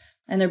kid.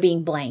 And they're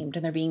being blamed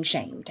and they're being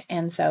shamed.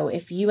 And so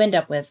if you end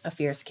up with a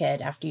fierce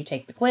kid after you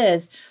take the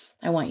quiz,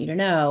 I want you to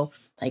know,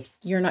 like,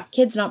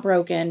 kid's not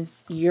broken.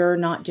 You're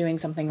not doing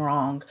something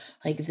wrong.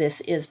 Like,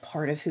 this is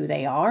part of who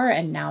they are.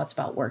 And now it's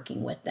about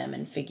working with them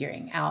and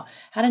figuring out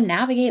how to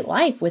navigate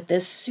life with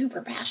this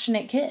super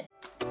passionate kid.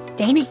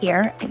 Dana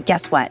here. And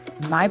guess what?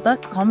 My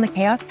book, Calm the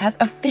Chaos, has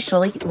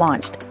officially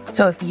launched.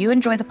 So if you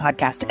enjoy the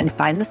podcast and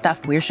find the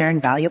stuff we're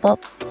sharing valuable,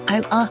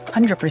 I'm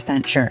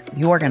 100% sure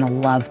you're going to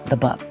love the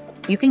book.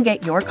 You can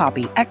get your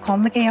copy at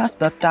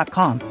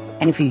calmthechaosbook.com.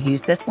 And if you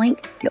use this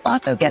link, you'll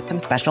also get some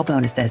special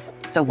bonuses.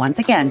 So once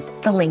again,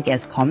 the link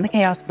is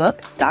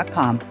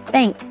calmthechaosbook.com.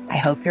 Thanks. I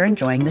hope you're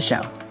enjoying the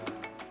show.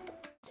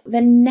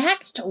 The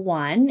next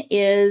one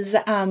is,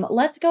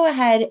 let's go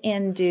ahead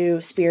and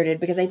do Spirited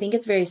because I think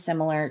it's very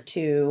similar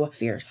to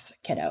Fierce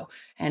Kiddo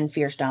and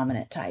Fierce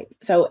Dominant type.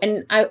 So,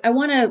 and I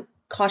want to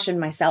caution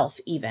myself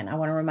even. I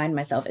want to remind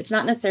myself it's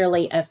not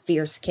necessarily a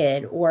fierce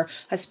kid or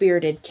a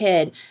spirited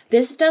kid.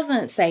 This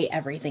doesn't say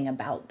everything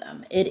about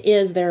them. It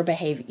is their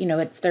behavior,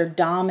 it's their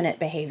dominant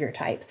behavior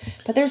type.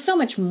 But there's so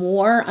much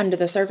more under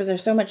the surface.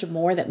 There's so much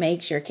more that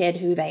makes your kid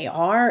who they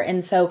are.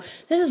 And so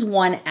this is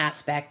one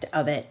aspect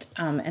of it.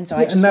 And so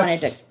I just wanted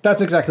to...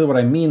 That's exactly what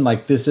I mean.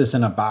 Like, this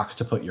isn't a box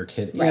to put your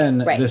kid in.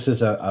 Right. This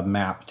is a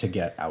map to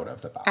get out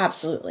of the box.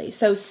 Absolutely.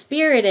 So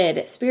spirited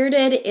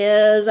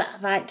is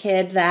that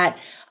kid that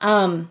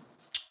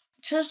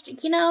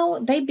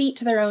they beat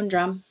to their own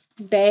drum.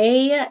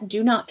 They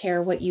do not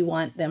care what you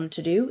want them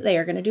to do. They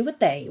are going to do what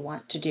they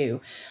want to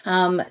do.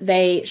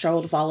 They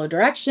struggle to follow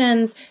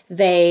directions.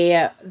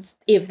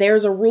 If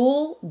there's a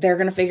rule, they're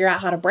going to figure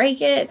out how to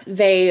break it.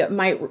 They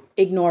might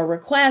ignore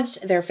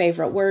request. Their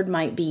favorite word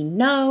might be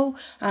no.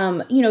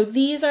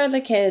 These are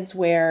the kids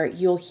where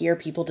you'll hear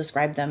people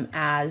describe them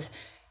as,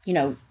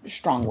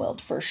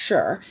 strong-willed for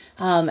sure.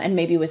 And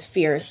maybe with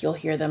fierce, you'll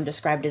hear them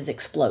described as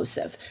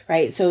explosive,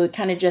 right? So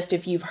kind of just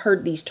if you've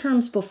heard these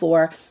terms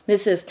before,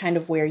 this is kind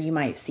of where you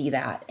might see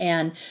that.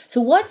 And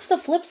so what's the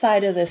flip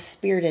side of this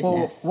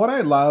spiritedness? Well, what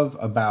I love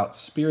about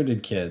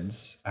spirited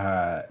kids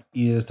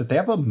is that they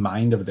have a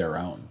mind of their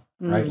own.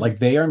 Right? Like,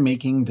 they are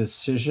making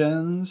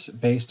decisions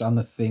based on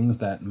the things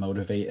that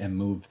motivate and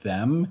move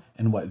them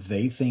and what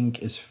they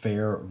think is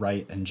fair,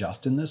 right, and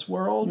just in this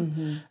world,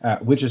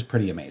 which is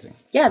pretty amazing.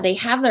 Yeah, they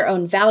have their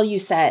own value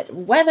set,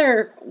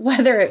 whether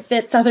it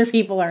fits other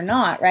people or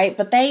not, right?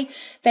 But they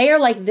are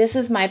like, this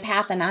is my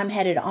path and I'm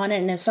headed on it.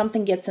 And if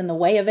something gets in the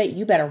way of it,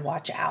 you better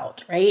watch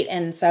out, right?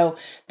 And so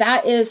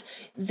that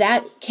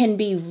can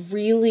be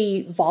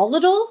really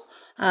volatile.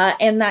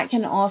 And that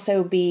can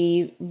also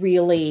be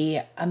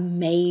really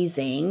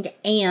amazing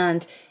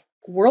and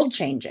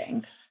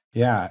world-changing.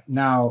 Yeah.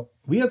 Now,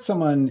 we had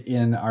someone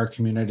in our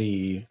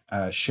community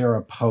share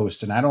a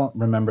post, and I don't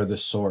remember the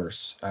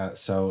source,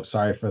 so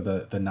sorry for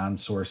the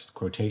non-sourced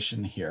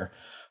quotation here.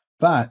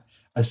 But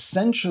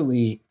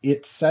essentially,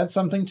 it said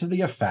something to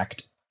the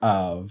effect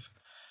of,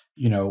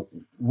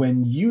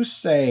 when you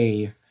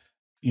say,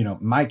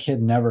 my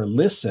kid never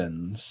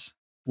listens,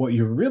 what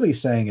you're really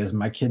saying is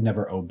my kid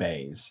never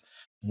obeys.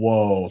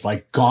 Whoa,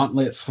 like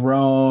gauntlet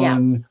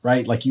thrown,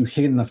 right? Like you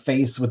hit in the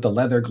face with the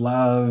leather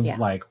glove. Yeah.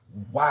 Like,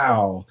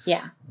 wow.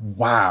 Yeah.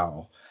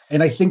 Wow.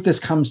 And I think this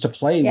comes to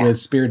play with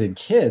spirited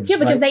kids. Yeah,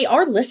 because they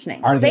are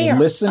listening. Are they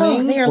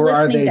listening? They are or listening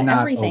are they to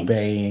not everything.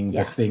 Obeying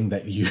the thing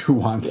that you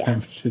want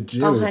them to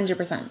do?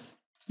 100%.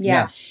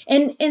 Yeah.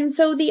 And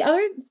so the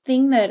other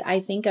thing that I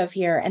think of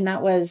here, and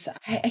that was,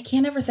 I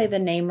can't ever say the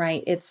name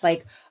right. It's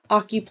like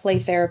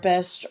Occuplay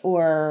Therapist,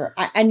 or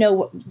I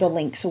know the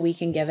link so we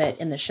can give it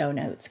in the show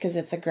notes because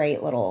it's a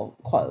great little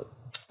quote.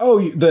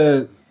 Oh,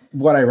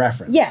 what I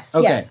referenced. Yes,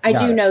 okay, yes. I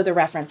do know the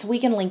reference. We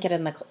can link it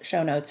in the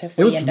show notes if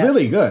we end up. It was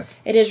really good.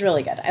 It is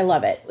really good. I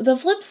love it. The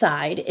flip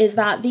side is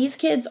that these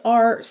kids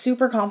are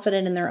super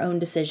confident in their own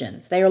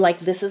decisions. They are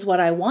like, this is what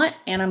I want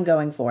and I'm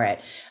going for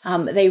it.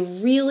 They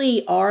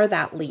really are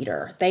that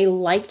leader. They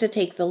like to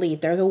take the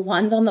lead. They're the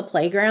ones on the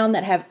playground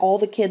that have all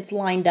the kids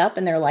lined up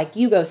and they're like,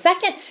 you go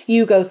second,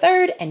 you go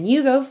third, and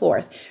you go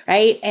fourth,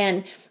 right?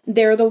 And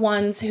they're the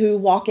ones who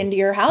walk into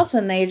your house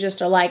and they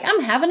just are like,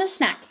 I'm having a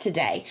snack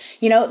today.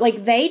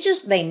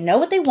 They know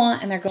what they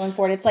want and they're going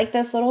for it. It's like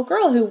this little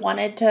girl who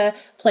wanted to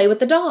play with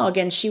the dog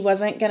and she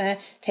wasn't going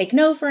to take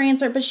no for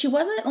answer, but she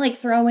wasn't like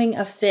throwing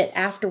a fit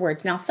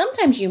afterwards. Now,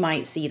 sometimes you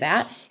might see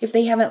that if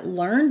they haven't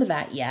learned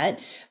that yet,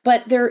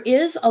 but there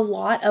is a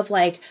lot of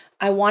like,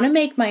 I want to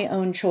make my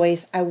own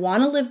choice. I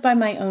want to live by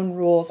my own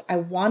rules. I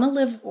want to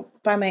live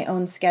by my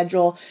own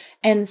schedule.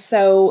 And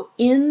so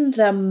in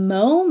the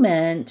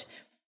moment,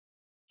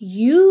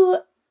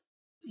 you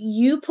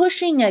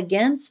pushing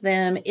against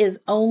them is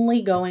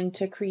only going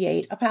to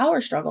create a power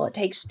struggle. It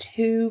takes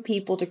two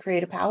people to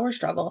create a power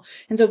struggle.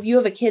 And so if you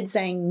have a kid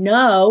saying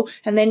no,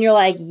 and then you're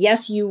like,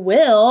 yes, you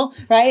will,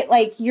 right?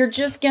 Like you're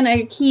just going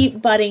to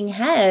keep butting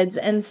heads.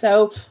 And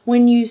so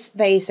when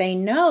they say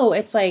no,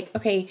 it's like,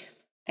 okay,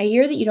 I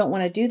hear that you don't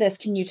want to do this.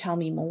 Can you tell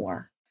me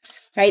more?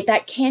 Right?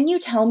 That can you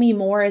tell me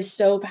more is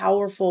so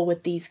powerful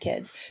with these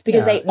kids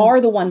because they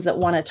are the ones that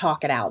want to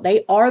talk it out.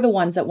 They are the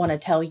ones that want to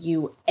tell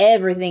you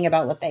everything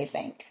about what they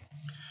think.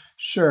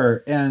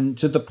 Sure. And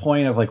to the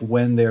point of like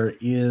when there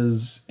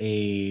is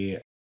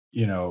a,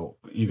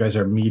 you guys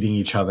are meeting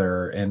each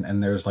other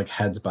and there's like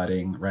heads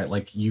butting, right?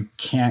 Like you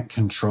can't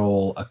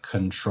control a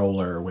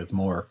controller with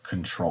more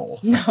control.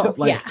 No,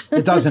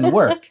 it doesn't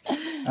work.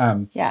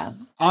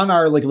 On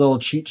our like little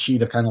cheat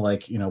sheet of kind of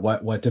like,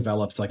 what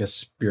develops like a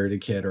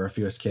spirited kid or a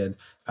fierce kid.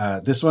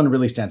 This one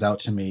really stands out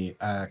to me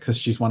because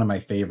she's one of my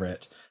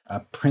favorite.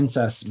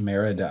 Princess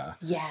Merida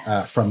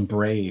Yes. from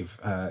Brave.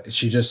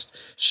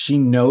 She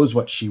knows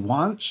what she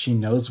wants. She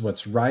knows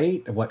what's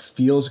right, what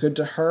feels good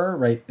to her,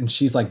 right? And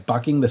she's like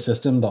bucking the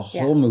system the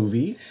whole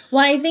movie.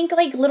 Well, I think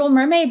like Little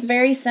Mermaid's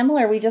very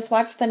similar. We just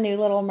watched the new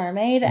Little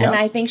Mermaid, and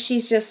I think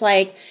she's just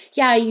like,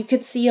 yeah, you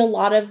could see a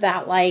lot of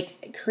that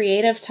like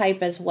creative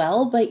type as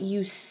well, but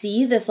you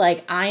see this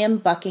like, I am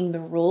bucking the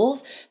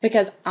rules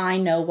because I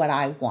know what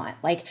I want.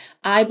 Like,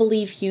 I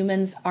believe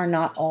humans are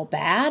not all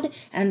bad,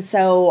 and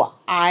so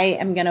I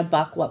am going to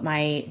buck what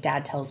my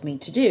dad tells me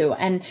to do.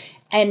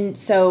 And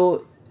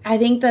so I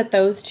think that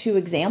those two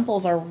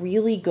examples are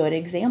really good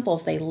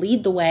examples. They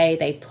lead the way,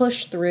 they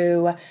push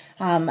through,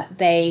 and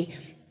I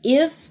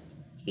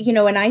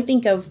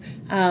think of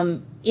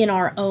in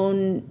our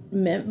own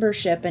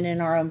membership and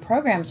in our own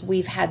programs,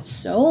 we've had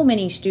so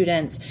many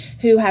students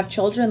who have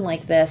children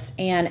like this.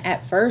 And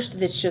at first,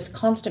 it's just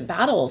constant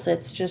battles.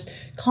 It's just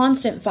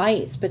constant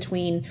fights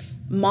between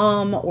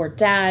mom or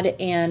dad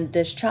and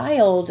this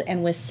child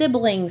and with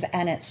siblings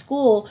and at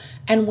school.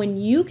 And when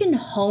you can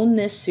hone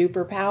this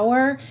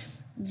superpower,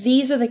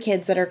 these are the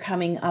kids that are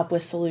coming up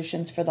with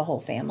solutions for the whole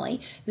family.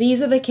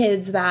 These are the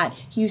kids that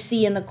you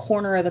see in the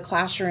corner of the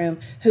classroom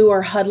who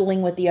are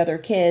huddling with the other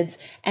kids,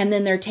 and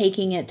then they're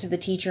taking it to the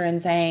teacher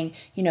and saying,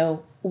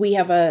 we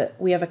have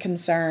a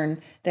concern.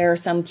 There are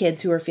some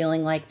kids who are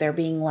feeling like they're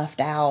being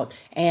left out,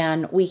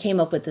 and we came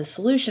up with this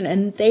solution.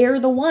 And they're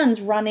the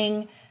ones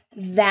running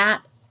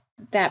that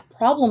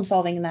problem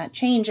solving and that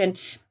change. And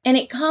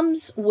it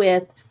comes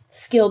with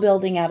skill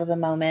building out of the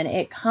moment.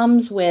 It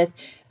comes with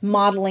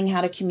modeling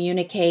how to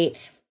communicate.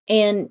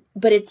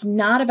 But it's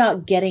not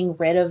about getting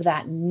rid of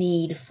that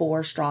need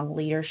for strong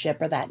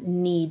leadership or that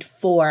need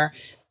for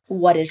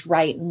what is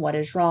right and what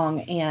is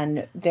wrong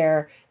and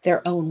their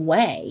own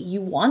way.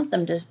 You want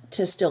them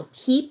to still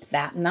keep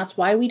that. And that's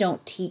why we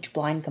don't teach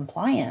blind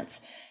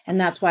compliance. And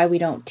that's why we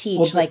don't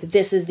teach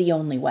this is the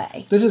only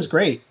way. This is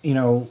great.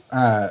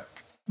 What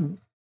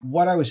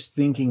I was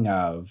thinking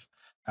of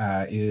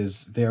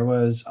is there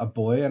was a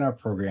boy in our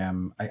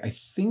program. I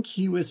think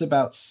he was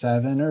about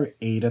 7 or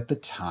 8 at the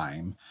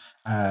time.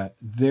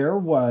 There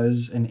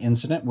was an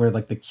incident where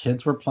like the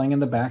kids were playing in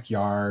the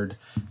backyard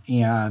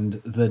and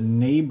the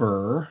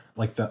neighbor,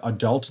 like the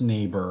adult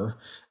neighbor,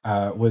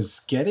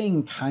 was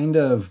getting kind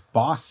of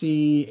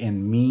bossy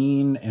and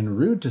mean and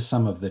rude to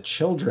some of the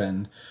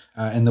children.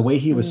 And the way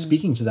he was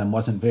speaking to them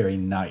wasn't very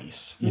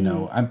nice.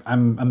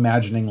 I'm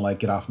imagining like,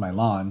 get off my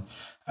lawn.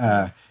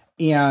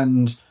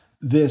 And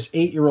this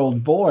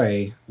 8-year-old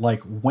boy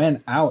like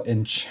went out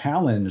and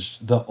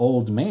challenged the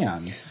old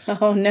man.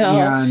 Oh no.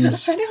 And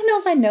I don't know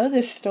if I know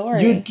this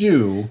story. You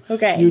do.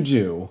 Okay. You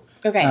do.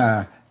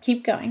 Okay.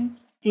 Keep going.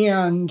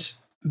 And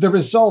the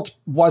result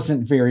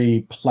wasn't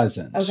very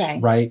pleasant.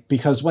 Okay. Right?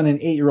 Because when an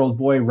 8-year-old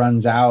boy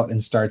runs out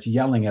and starts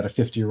yelling at a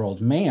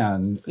 50-year-old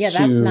man that's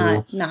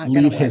to not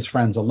leave his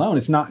friends alone,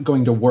 it's not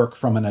going to work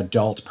from an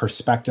adult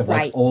perspective,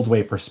 like old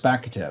way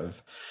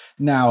perspective.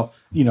 Now,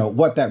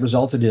 what that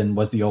resulted in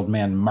was the old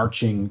man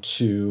marching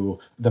to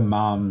the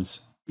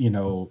mom's,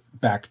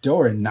 back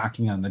door and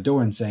knocking on the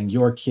door and saying,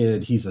 your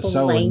kid, he's a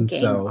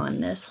so-and-so.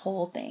 On this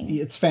whole thing.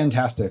 It's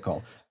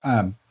fantastical.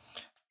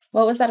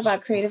 What was that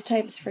about creative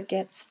types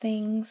forgets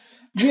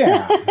things?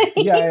 Yeah.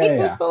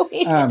 It's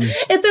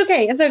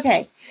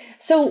okay.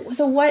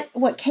 So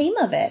what came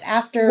of it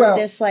after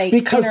this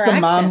because interaction?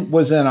 The mom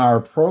was in our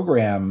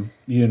program,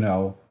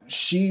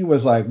 she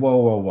was like,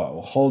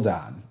 whoa, hold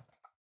on.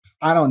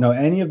 I don't know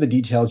any of the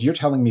details. You're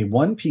telling me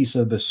one piece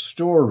of the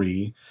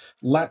story.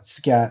 Let's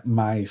get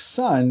my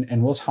son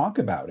and we'll talk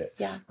about it.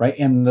 Yeah. Right.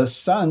 And the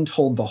son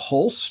told the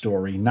whole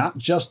story, not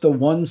just the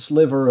one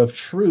sliver of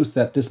truth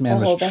that this man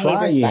was trying.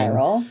 Behavior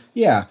spiral.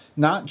 Yeah.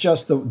 Not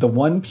just the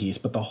one piece,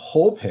 but the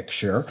whole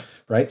picture.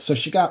 Right. So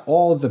she got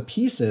all of the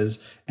pieces,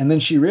 and then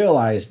she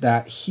realized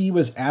that he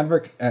was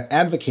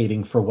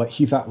advocating for what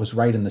he thought was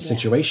right in the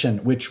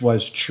situation, which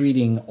was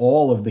treating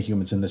all of the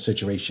humans in the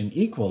situation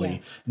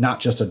equally, not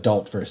just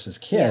adult versus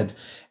kid.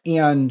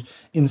 Yeah. And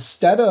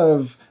instead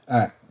of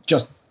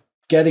just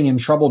getting in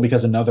trouble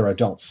because another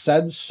adult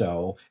said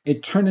so,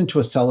 it turned into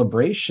a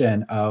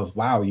celebration of,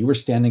 wow, you were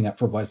standing up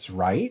for what's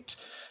right.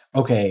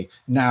 Okay,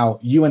 now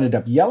you ended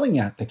up yelling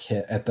at the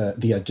kid, at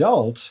the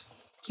adult.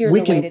 Here's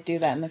a way to do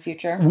that in the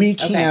future. We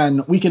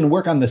can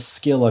work on the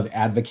skill of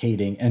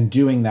advocating and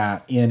doing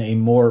that in a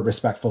more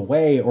respectful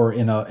way, or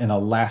in a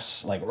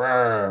less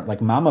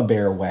like mama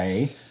bear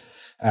way.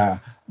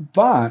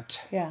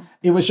 But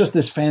it was just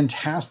this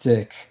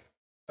fantastic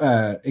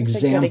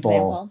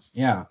example.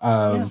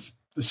 Of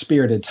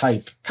spirited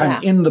type kind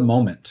of in the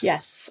moment.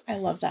 Yes, I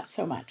love that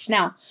so much.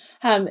 Now,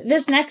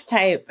 this next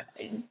type,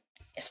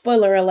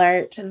 spoiler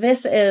alert,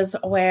 this is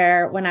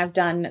where when I've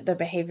done the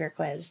behavior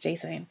quiz,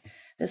 Jason,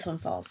 this one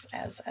falls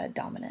as a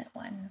dominant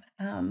one.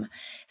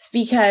 It's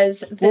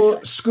because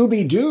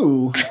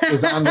Scooby-Doo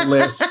is on the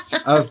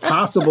list of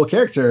possible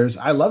characters.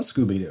 I love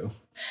Scooby-Doo.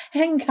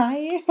 And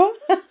Caillou.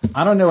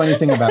 I don't know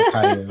anything about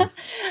Caillou.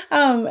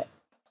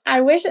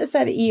 I wish it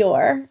said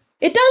Eeyore.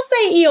 It does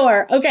say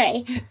Eeyore.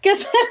 Okay.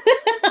 Because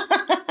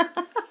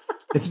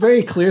It's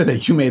very clear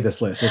that you made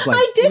this list. It's like,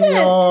 I didn't.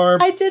 your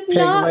I did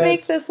not Piglet.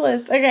 make this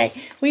list. Okay.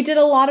 We did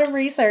a lot of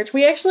research.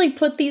 We actually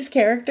put these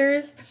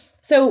characters.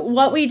 So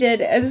what we did,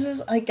 this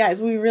is like,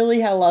 guys, we really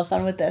had a lot of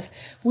fun with this.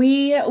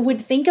 We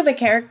would think of a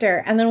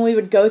character and then we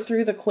would go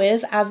through the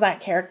quiz as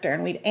that character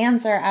and we'd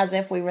answer as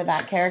if we were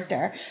that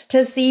character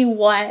to see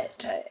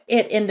what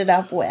it ended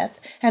up with.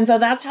 And so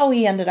that's how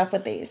we ended up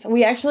with these.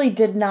 We actually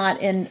did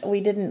not, we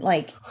didn't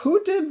like.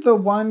 Who did the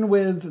one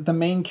with the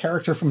main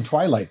character from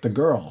Twilight, the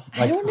girl?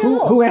 Like, I don't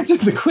know. Who answered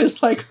the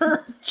quiz like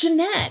her?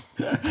 Jeanette.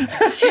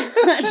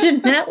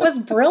 Jeanette was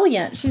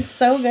brilliant. She's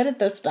so good at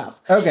this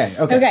stuff.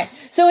 Okay.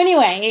 So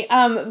anyway,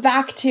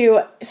 back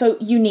to, so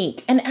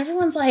unique. And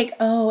everyone's like,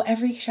 oh,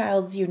 every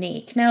child's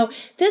unique. No,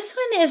 this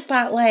one is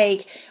that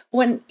like,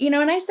 when,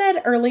 and I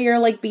said earlier,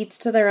 like beats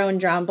to their own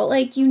drum, but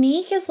like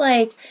unique is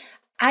like,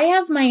 I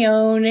have my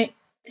own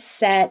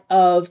set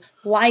of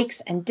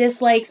likes and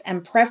dislikes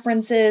and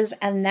preferences,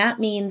 and that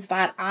means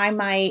that I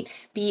might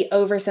be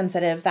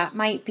oversensitive. That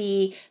might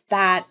be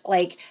that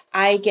like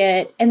I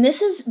get, and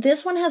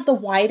this one has the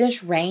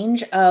widest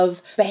range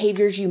of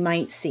behaviors you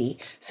might see.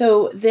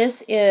 So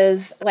this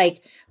is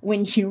like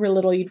when you were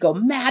little, you'd go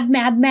mad,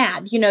 mad,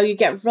 mad. You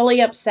get really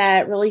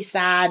upset, really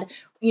sad,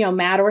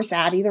 mad or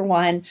sad, either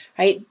one,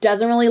 right?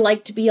 Doesn't really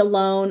like to be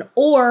alone,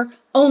 or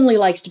only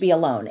likes to be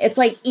alone. It's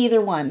like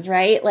either ones,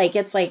 right? Like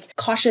it's like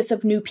cautious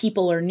of new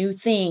people or new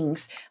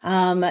things.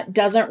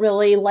 Doesn't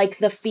really like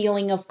the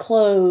feeling of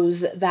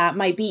clothes that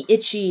might be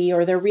itchy,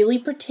 or they're really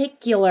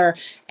particular.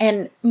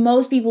 And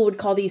most people would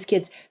call these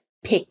kids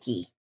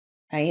picky,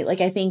 right?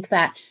 Like I think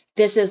that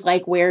this is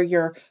like where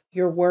you're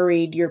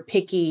worried, you're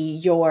picky,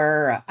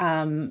 you're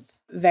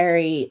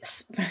very,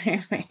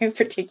 very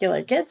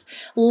particular kids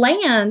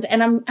land.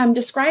 And I'm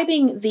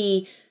describing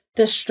the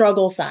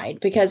struggle side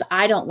because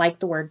I don't like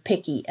the word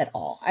picky at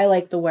all. I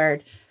like the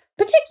word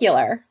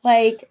particular.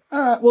 Like,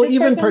 well,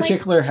 even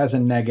particular has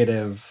a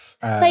negative.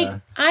 Like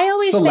I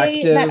always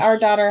selective. say that our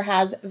daughter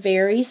has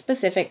very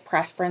specific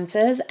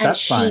preferences and That's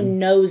she fine.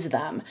 knows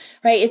them,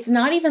 right? It's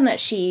not even that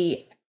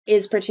she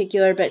is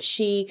particular, but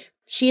she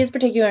is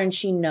particular and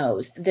she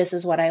knows this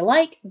is what I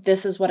like.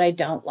 This is what I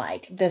don't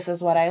like. This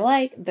is what I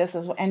like. This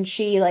is what, and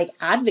she like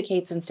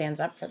advocates and stands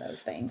up for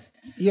those things.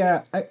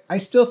 Yeah. I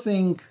still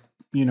think,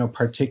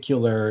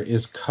 particular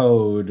is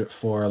code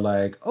for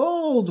like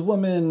old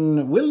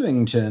woman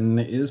Wilmington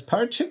is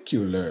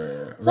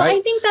particular. Right? Well, I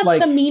think that's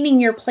like, the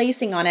meaning you're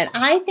placing on it.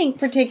 I think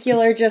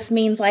particular just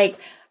means like,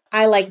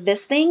 I like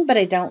this thing, but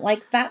I don't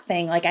like that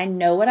thing. Like I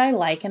know what I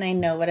like and I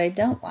know what I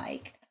don't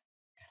like.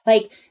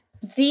 Like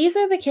these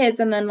are the kids.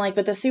 And then like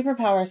with the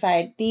superpower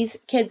side, these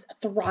kids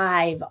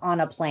thrive on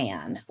a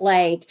plan.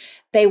 Like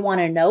they want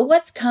to know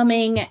what's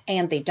coming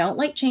and they don't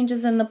like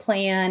changes in the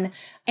plan.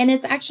 And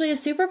it's actually a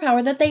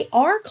superpower that they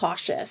are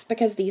cautious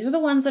because these are the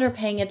ones that are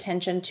paying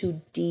attention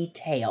to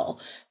detail.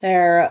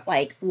 They're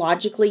like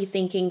logically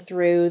thinking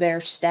through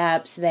their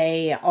steps.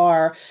 They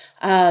are,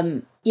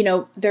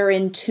 they're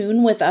in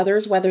tune with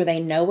others, whether they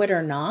know it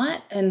or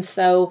not. And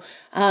so,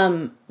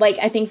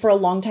 I think for a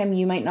long time,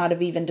 you might not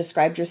have even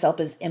described yourself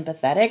as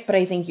empathetic, but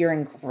I think you're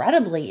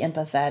incredibly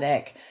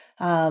empathetic,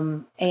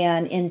 and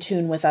in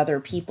tune with other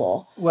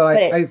people. Well,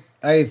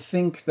 I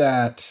think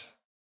that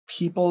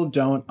people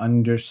don't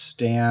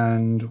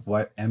understand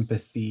what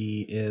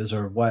empathy is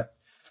or what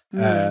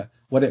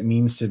it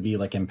means to be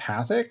like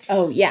empathic.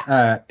 Oh,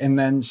 yeah. And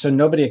then, so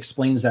nobody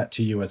explains that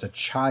to you as a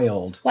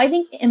child. Well, I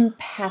think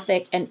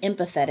empathic and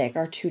empathetic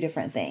are two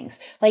different things.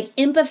 Like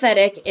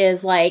empathetic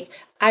is like,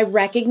 I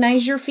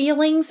recognize your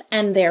feelings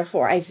and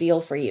therefore I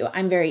feel for you.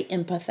 I'm very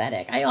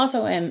empathetic. I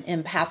also am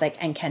empathic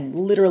and can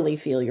literally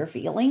feel your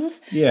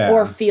feelings,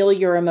 or feel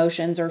your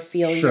emotions, or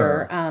feel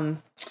your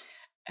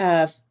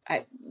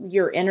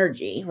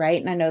energy,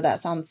 right? And I know that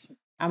sounds,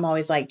 I'm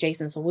always like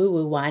Jason's the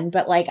woo-woo one,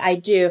 but like I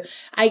do.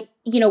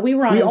 We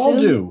were on We a all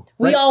Zoom. do.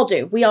 Right?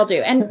 We all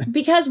do. And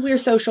because we're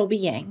social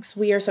beings,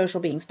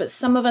 but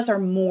some of us are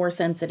more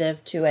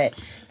sensitive to it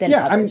than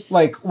others. I'm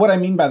like, what I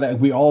mean by that,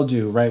 we all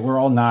do, right? We're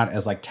all not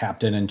as like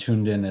tapped in and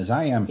tuned in as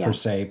I am per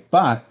se,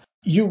 but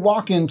you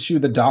walk into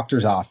the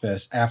doctor's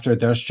office after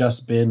there's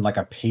just been like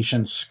a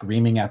patient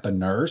screaming at the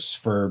nurse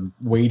for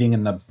waiting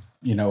in the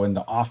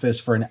office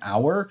for an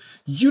hour.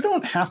 You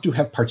don't have to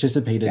have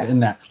participated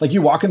in that. Like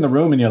you walk in the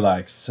room and you're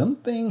like,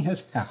 something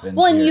has happened.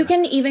 Well, here. and you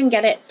can even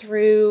get it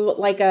through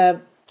like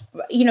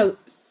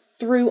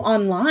through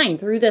online,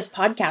 through this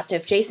podcast.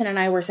 If Jason and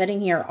I were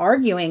sitting here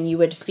arguing, you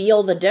would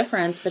feel the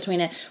difference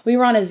between it. We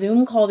were on a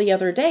Zoom call the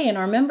other day in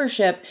our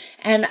membership,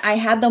 and I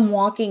had them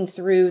walking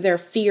through their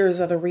fears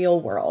of the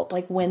real world,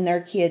 like when their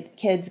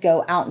kids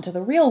go out into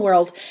the real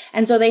world.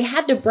 And so they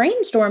had to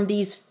brainstorm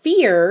these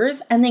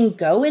fears and then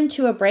go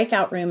into a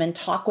breakout room and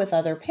talk with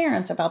other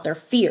parents about their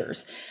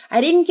fears.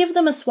 I didn't give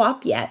them a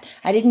swap yet.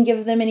 I didn't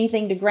give them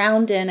anything to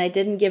ground in. I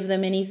didn't give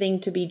them anything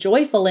to be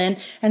joyful in.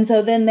 And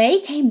so then they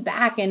came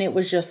back and it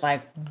was just like,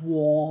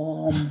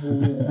 womp,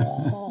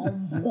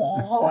 womp,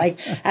 womp. Like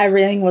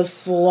everything was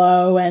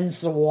slow and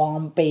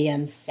swampy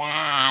and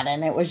sad.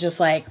 And it was just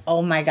like,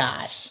 oh my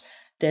gosh,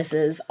 this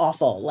is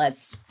awful.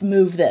 Let's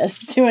move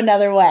this to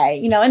another way,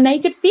 you know, and they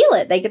could feel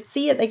it. They could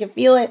see it. They could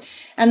feel it.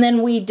 And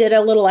then we did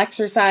a little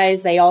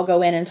exercise. They all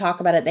go in and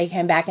talk about it. They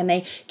came back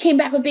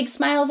with big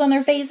smiles on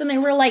their face, and they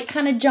were like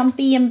kind of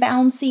jumpy and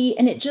bouncy.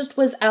 And it just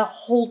was a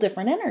whole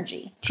different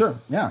energy. Sure.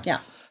 Yeah. Yeah.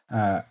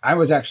 I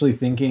was actually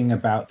thinking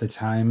about the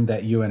time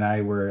that you and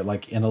I were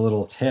like in a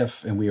little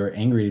tiff and we were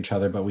angry at each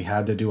other, but we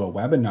had to do a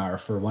webinar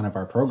for one of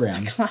our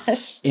programs. Oh my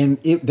gosh. And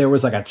there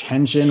was like a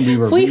tension. We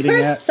were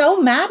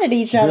so mad at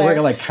each other. We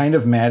were like kind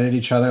of mad at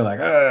each other. Like,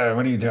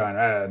 what are you doing?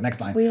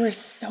 Next line. We were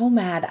so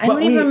mad. I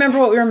don't even remember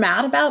what we were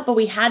mad about, but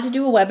we had to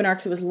do a webinar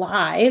because it was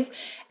live.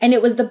 And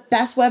it was the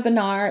best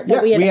webinar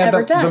that we had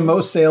ever done. The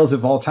most sales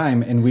of all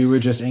time, and we were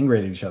just angry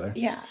at each other.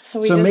 Yeah. So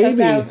we just have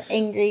to have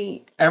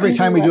angry. Every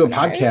time we do a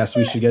podcast,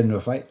 we should get into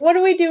a fight. What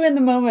do we do in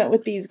the moment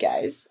with these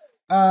guys?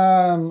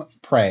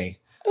 Pray.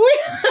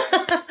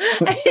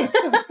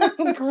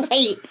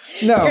 Great.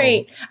 No.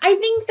 Great. I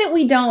think that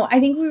we don't.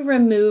 I think we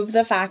remove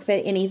the fact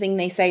that anything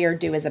they say or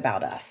do is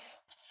about us.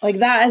 Like,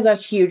 that is a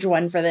huge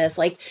one for this.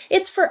 Like,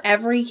 it's for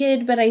every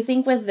kid, but I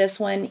think with this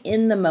one,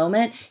 in the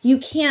moment, you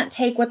can't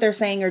take what they're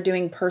saying or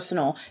doing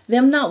personal.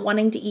 Them not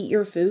wanting to eat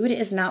your food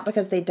is not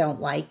because they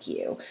don't like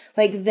you.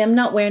 Like, them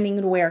not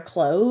wanting to wear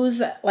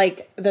clothes,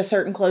 like the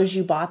certain clothes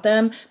you bought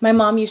them. My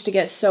mom used to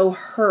get so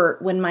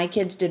hurt when my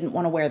kids didn't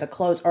want to wear the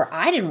clothes, or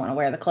I didn't want to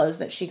wear the clothes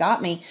that she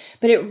got me.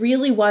 But it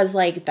really was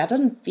like, that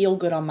doesn't feel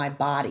good on my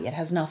body. It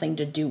has nothing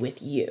to do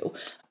with you.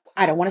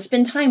 I don't want to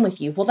spend time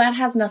with you. Well, that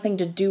has nothing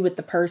to do with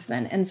the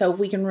person. And so if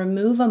we can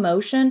remove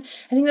emotion,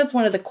 I think that's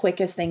one of the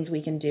quickest things we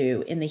can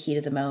do in the heat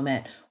of the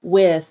moment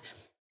with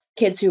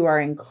kids who are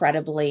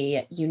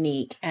incredibly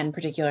unique and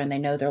particular, and they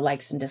know their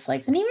likes and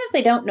dislikes. And even if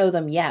they don't know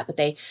them yet,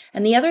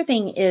 and the other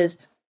thing is,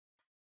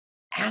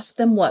 ask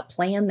them what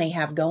plan they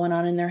have going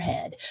on in their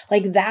head.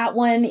 Like, that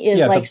one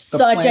is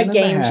such a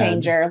game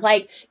changer.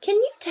 Like, can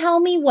you tell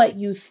me what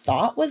you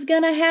thought was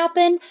going to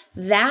happen?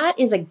 That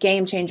is a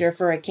game changer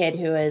for a kid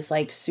who is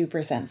like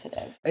super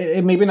sensitive.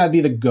 It may not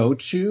be the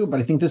go-to, but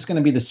I think this is going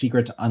to be the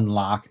secret to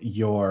unlock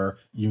your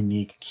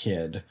unique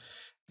kid.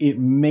 It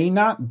may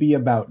not be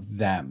about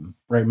them,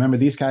 right? Remember,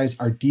 these guys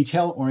are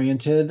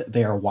detail-oriented.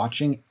 They are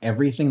watching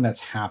everything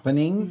that's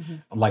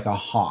happening like a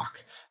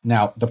hawk.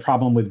 Now, the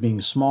problem with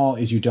being small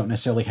is you don't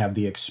necessarily have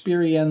the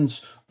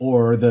experience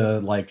or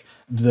they don't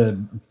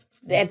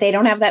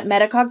have that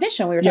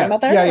metacognition. We were talking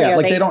about that earlier. Yeah.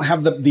 Like, they don't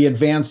have the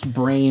advanced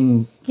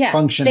brain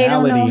functionality. They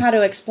don't know how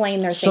to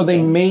explain their thinking. So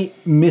they may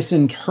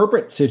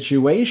misinterpret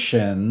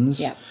situations.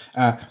 Yeah.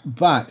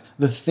 But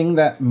the thing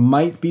that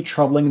might be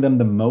troubling them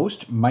the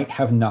most might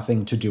have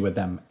nothing to do with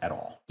them at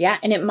all. Yeah.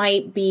 And it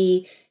might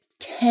be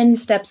 10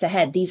 steps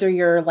ahead. These are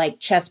your like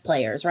chess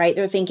players, right?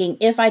 They're thinking,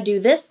 if I do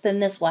this, then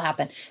this will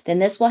happen. Then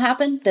this will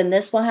happen. Then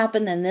this will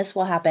happen. Then this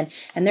will happen.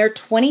 And they're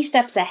 20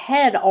 steps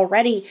ahead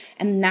already.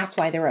 And that's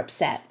why they're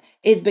upset,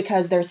 is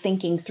because they're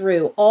thinking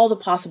through all the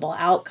possible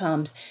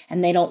outcomes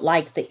and they don't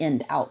like the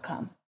end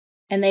outcome.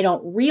 And they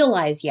don't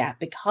realize yet,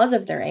 because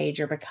of their age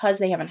or because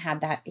they haven't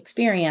had that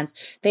experience,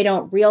 they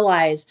don't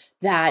realize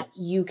that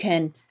you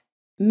can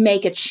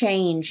make a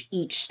change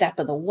each step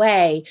of the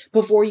way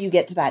before you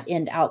get to that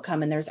end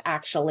outcome. And there's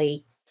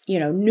actually,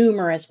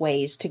 numerous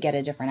ways to get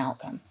a different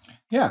outcome.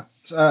 Yeah.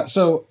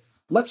 So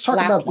let's talk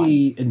about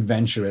the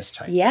adventurous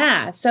type.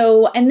 Yeah.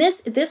 So, and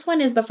this one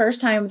is the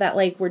first time that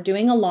like we're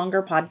doing a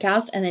longer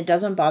podcast, and it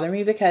doesn't bother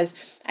me because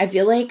I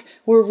feel like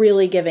we're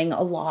really giving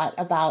a lot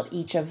about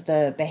each of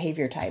the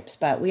behavior types,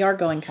 but we are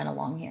going kind of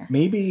long here.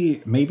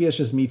 Maybe it's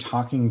just me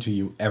talking to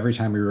you every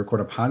time we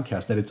record a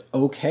podcast that it's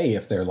okay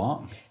if they're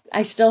long.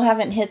 I still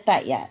haven't hit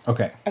that yet.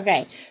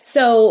 Okay.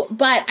 So,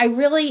 but I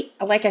really,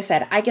 like I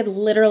said, I could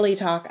literally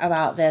talk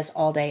about this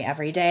all day,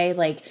 every day.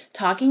 Like,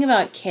 talking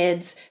about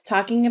kids,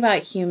 talking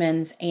about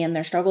humans and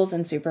their struggles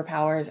and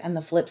superpowers and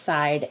the flip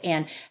side,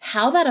 and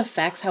how that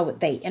affects how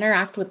they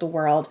interact with the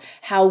world,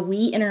 how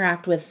we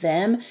interact with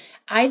them.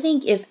 I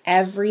think if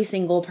every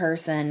single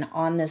person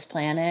on this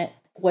planet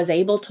was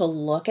able to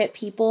look at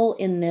people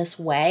in this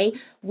way,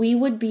 we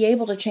would be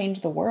able to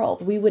change the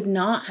world. We would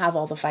not have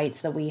all the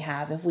fights that we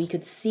have if we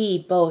could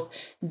see both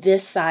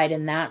this side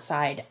and that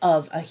side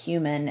of a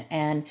human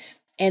and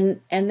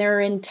their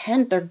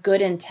intent, their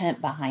good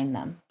intent behind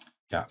them.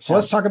 Yeah. So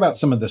let's talk about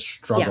some of the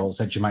struggles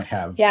that you might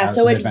have. Yeah.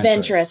 So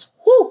adventurous.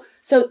 Whoo.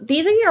 So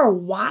these are your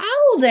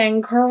wild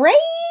and crazy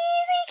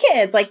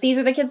kids. Like, these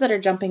are the kids that are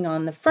jumping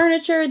on the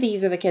furniture.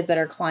 These are the kids that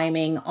are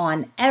climbing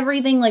on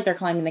everything. Like, they're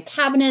climbing the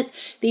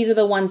cabinets. These are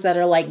the ones that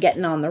are like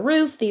getting on the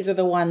roof. These are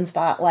the ones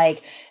that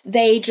like,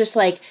 they just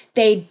like,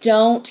 they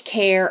don't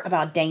care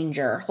about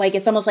danger. Like,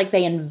 it's almost like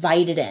they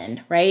invite it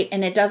in, right?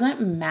 And it doesn't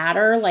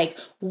matter like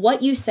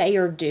what you say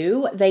or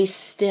do. They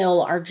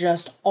still are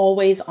just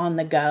always on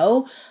the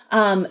go.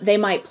 They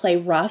might play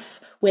rough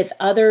with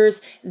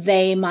others.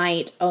 They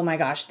might, oh my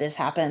gosh, this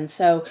happens.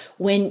 So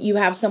when you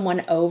have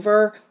someone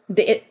over,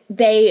 you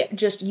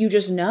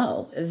just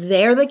know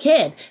they're the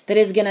kid that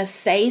is going to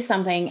say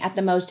something at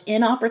the most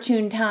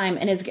inopportune time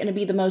and is going to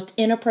be the most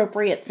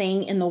inappropriate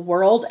thing in the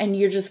world. And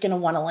you're just going to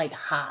want to like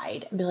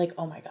hide and be like,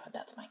 oh my God,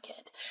 that's my kid.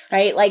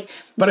 right? Like,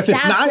 but if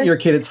it's not your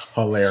kid, it's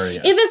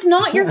hilarious. If it's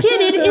not your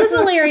kid, it is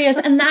hilarious.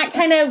 And that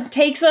kind of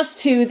takes us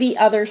to the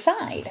other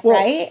side,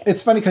 right?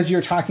 It's funny because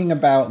you're talking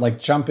about like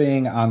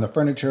jumping on the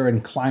furniture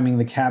and climbing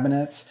the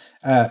cabinets.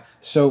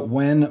 So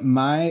when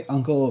my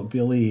Uncle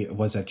Billy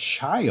was a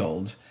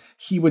child,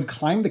 he would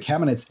climb the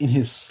cabinets in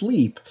his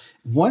sleep.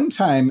 One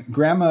time,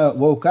 Grandma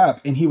woke up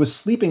and he was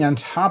sleeping on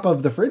top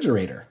of the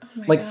refrigerator.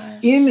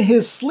 In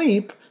his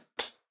sleep.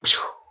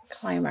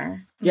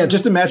 Climber. Yeah,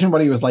 just imagine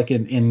what he was like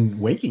in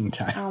waking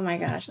time. Oh my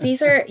gosh.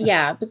 These are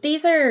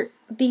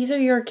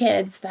your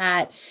kids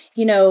that,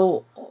 you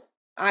know,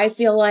 I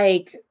feel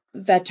like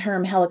the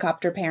term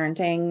helicopter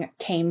parenting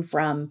came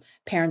from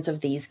parents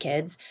of these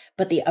kids,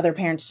 but the other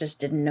parents just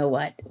didn't know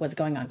what was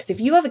going on. Because if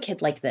you have a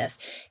kid like this,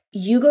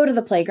 you go to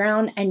the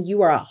playground and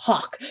you are a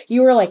hawk.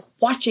 You are like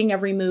watching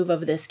every move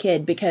of this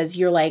kid because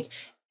you're like,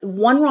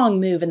 one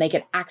wrong move and they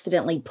could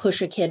accidentally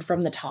push a kid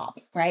from the top,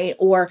 right?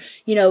 Or,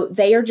 you know,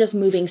 they are just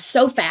moving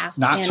so fast.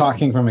 Not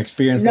talking from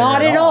experience.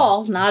 Not at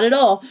all. Not at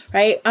all.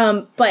 Right.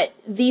 But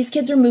these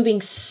kids are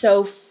moving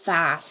so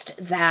fast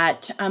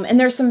that, and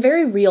there's some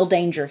very real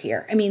danger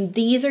here. I mean,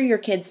 these are your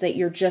kids that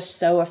you're just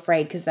so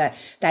afraid because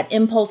that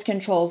impulse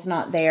control is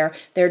not there.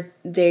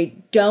 They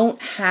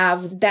don't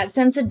have that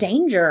sense of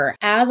danger.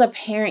 As a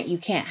parent, you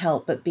can't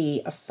help but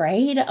be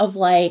afraid of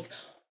like,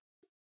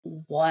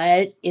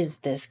 what is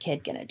this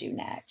kid gonna do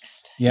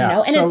next?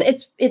 Yeah. You know, and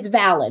it's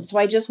valid. So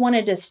I just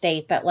wanted to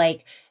state that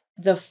like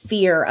the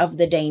fear of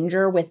the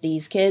danger with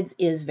these kids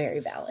is very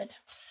valid.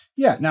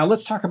 Yeah. Now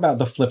let's talk about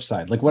the flip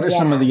side. Like, what are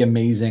some of the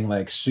amazing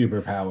like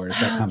superpowers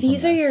that come from this?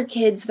 These are your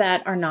kids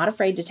that are not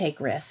afraid to take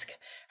risk,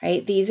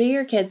 right? These are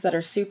your kids that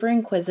are super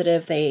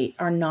inquisitive. They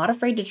are not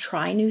afraid to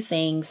try new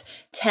things,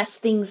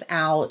 test things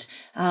out.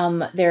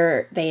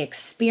 They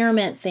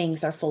experiment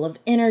things. They're full of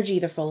energy.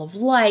 They're full of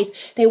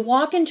life. They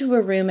walk into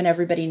a room and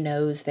everybody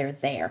knows they're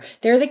there.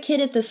 They're the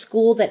kid at the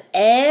school that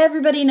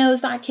everybody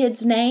knows that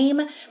kid's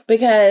name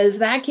because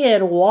that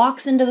kid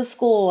walks into the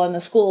school and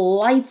the school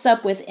lights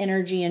up with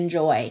energy and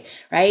joy,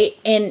 right?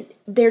 And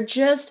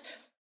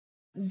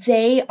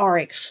they are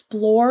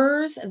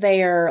explorers.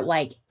 They're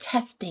like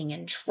testing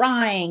and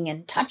trying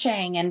and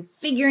touching and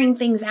figuring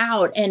things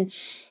out. And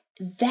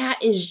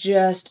that is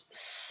just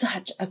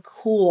such a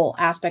cool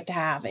aspect to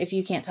have. If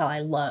you can't tell, I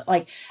love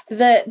like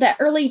the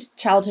early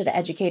childhood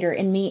educator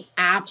in me.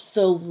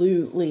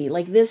 Absolutely.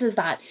 Like this is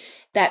that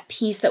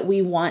piece that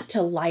we want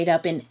to light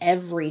up in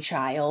every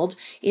child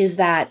is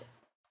that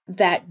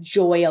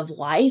joy of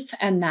life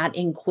and that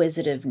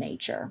inquisitive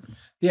nature.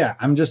 Yeah,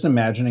 I'm just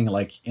imagining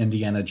like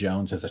Indiana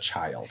Jones as a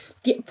child.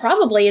 Yeah,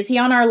 probably. Is he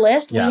on our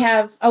list?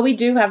 Yeah. We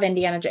do have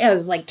Indiana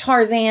Jones. Like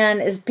Tarzan,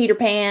 is Peter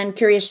Pan,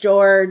 Curious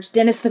George,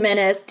 Dennis the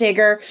Menace,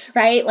 Tigger,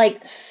 right?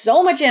 Like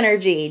so much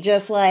energy,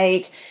 just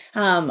like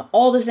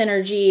all this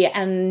energy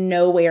and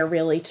nowhere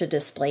really to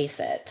displace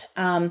it.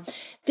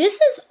 This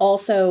is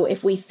also,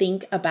 if we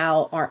think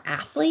about our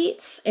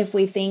athletes, if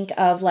we think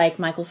of like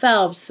Michael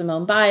Phelps,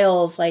 Simone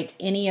Biles, like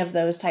any of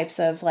those types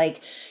of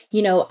like,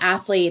 you know,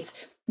 athletes,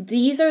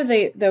 these are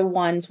the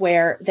ones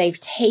where they've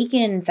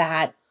taken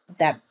that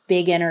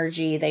big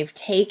energy, they've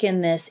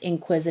taken this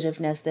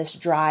inquisitiveness, this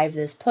drive,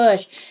 this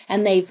push,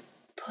 and they've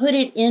put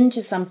it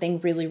into something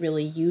really,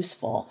 really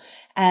useful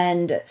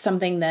and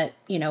something that,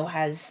 you know,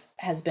 has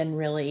been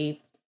really,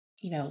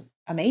 you know,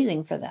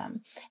 amazing for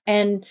them.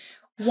 And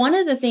one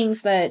of the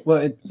things that...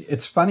 Well,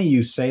 it's funny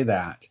you say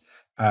that.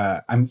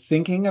 I'm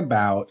thinking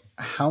about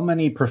how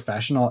many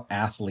professional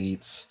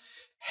athletes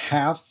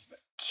have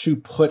to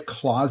put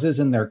clauses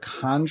in their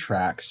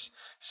contracts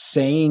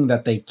saying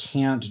that they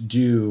can't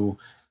do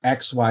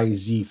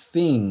XYZ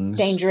things.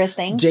 Dangerous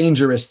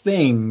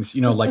things,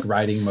 you know, like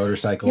riding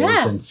motorcycles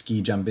and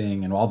ski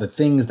jumping and all the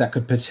things that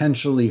could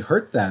potentially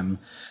hurt them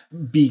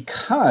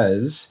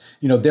because,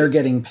 you know, they're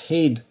getting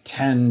paid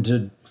 $10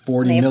 to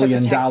 $40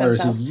 million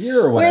a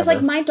year or whatever. Whereas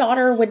like my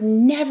daughter would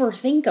never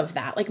think of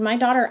that. Like my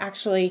daughter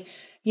actually,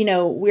 you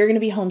know, we're going to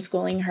be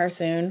homeschooling her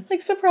soon.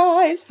 Like,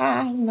 surprise.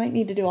 We might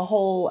need to do a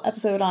whole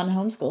episode on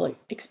homeschool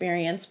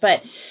experience,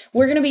 but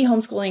we're going to be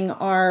homeschooling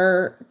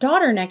our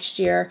daughter next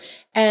year.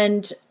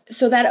 And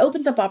so that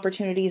opens up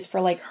opportunities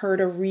for like her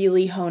to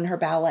really hone her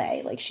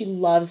ballet. Like she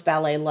loves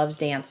ballet, loves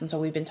dance. And so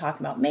we've been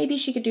talking about maybe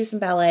she could do some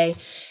ballet,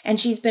 and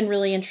she's been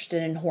really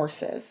interested in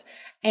horses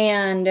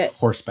and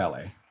horse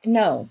ballet.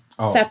 No,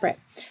 separate.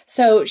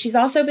 So she's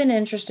also been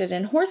interested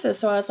in horses.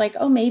 So I was like,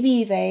 oh,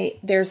 maybe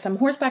there's some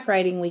horseback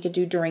riding we could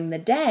do during the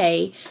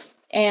day.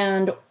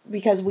 And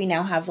because we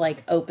now have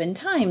like open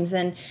times.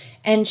 And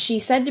she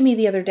said to me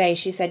the other day,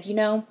 she said, you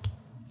know,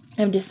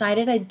 I've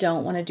decided I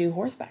don't want to do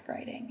horseback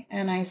riding.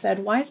 And I said,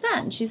 why is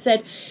that? And she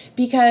said,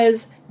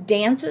 because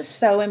dance is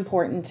so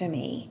important to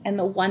me. And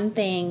the one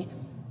thing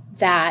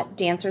that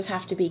dancers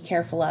have to be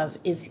careful of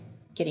is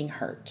getting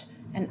hurt.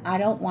 And I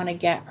don't want to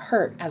get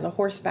hurt as a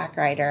horseback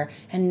rider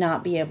and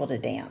not be able to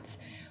dance.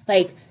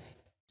 Like,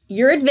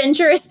 Your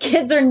adventurous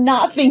kids are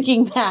not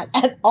thinking that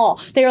at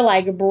all. They're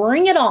like,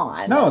 bring it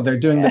on. No, they're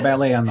doing the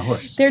ballet on the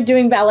horse. They're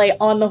doing ballet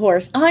on the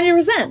horse.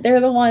 100%. They're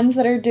the ones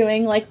that are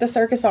doing like the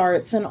circus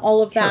arts and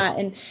all of that.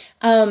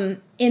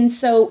 And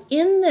so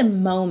in the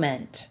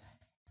moment,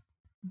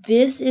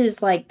 this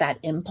is like that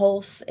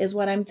impulse is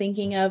what I'm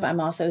thinking of.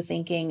 I'm also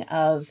thinking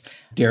of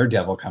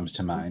Daredevil comes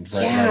to mind,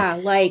 right? Yeah,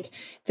 like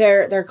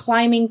they're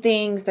climbing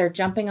things, they're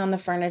jumping on the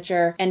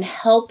furniture and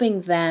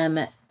helping them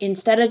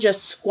instead of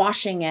just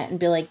squashing it and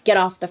be like, get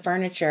off the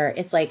furniture.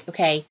 It's like,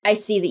 okay, I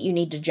see that you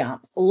need to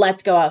jump.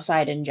 Let's go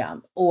outside and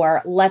jump,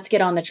 or let's get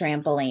on the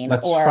trampoline.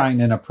 Let's or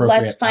find an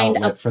appropriate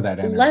outlet for that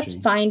energy. Let's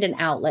find an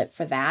outlet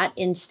for that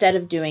instead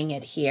of doing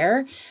it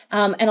here.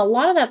 And a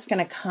lot of that's going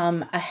to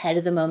come ahead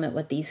of the moment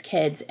with these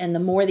kids. And the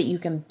more that you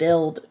can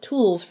build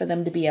tools for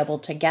them to be able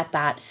to get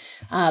that,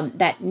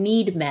 that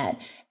need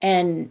met.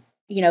 And,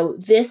 you know,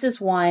 this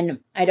is one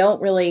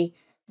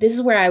this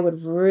is where I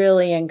would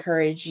really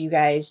encourage you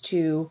guys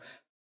to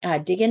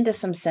dig into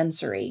some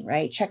sensory,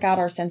 right? Check out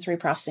our Sensory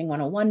Processing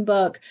 101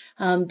 book,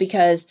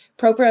 because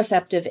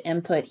proprioceptive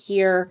input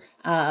here,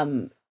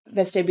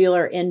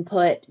 vestibular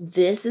input,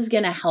 this is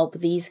going to help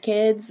these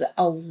kids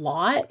a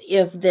lot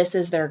if this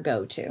is their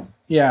go-to.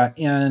 Yeah.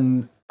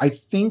 And I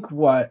think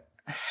what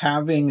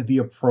having the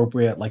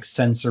appropriate like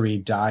sensory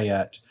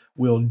diet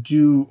will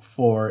do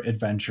for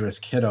adventurous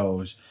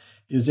kiddos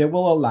is it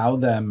will allow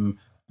them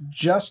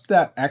just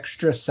that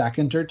extra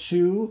second or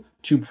two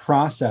to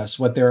process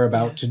what they're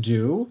about to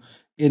do.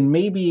 And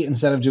maybe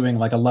instead of doing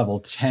like a level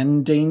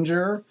 10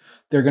 danger,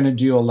 they're going to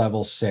do a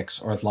level 6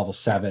 or a level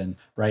 7,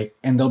 right?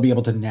 And they'll be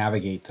able to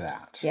navigate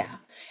that. Yeah.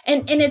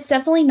 And it's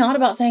definitely not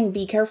about saying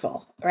be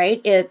careful,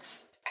 right?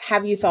 It's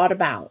have you thought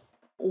about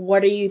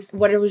what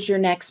was your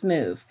next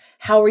move?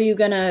 How are you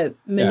going to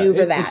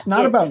maneuver that? It's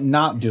not about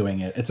not doing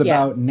it. It's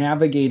about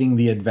navigating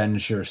the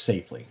adventure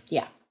safely.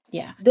 Yeah.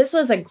 Yeah. This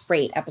was a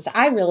great episode.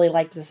 I really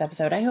liked this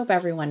episode. I hope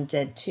everyone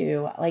did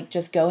too. Like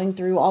just going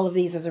through all of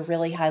these is a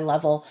really high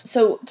level.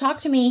 So talk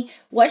to me,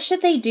 what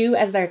should they do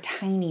as their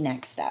tiny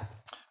next step?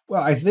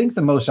 Well, I think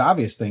the most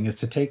obvious thing is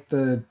to take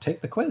the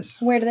quiz.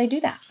 Where do they do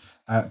that?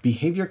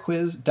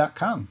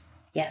 Behaviorquiz.com.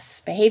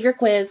 Yes,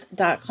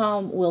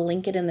 behaviorquiz.com. We'll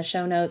link it in the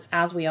show notes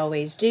as we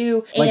always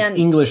do. Like and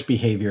English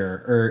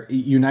behavior or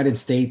United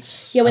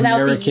States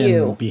without American the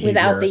U. behavior.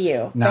 Without the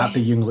U. Not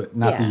the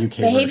UK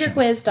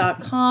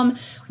Behaviorquiz.com.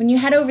 When you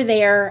head over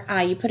there,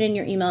 you put in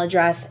your email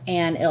address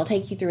and it'll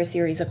take you through a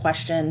series of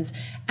questions.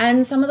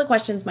 And some of the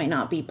questions might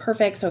not be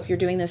perfect. So if you're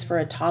doing this for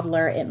a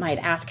toddler, it might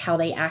ask how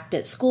they act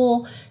at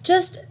school.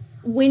 Just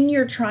when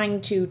you're trying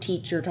to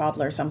teach your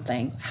toddler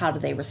something, how do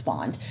they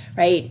respond,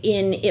 right?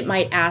 It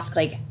might ask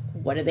like,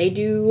 what do they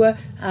do?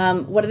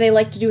 What do they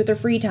like to do with their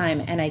free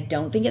time? And I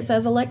don't think it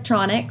says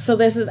electronics. So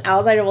this is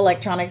outside of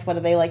electronics. What do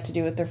they like to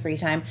do with their free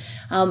time?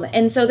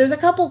 And so there's a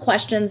couple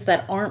questions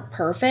that aren't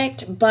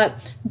perfect,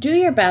 but do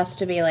your best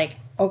to be like,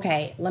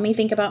 okay, let me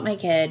think about my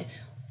kid.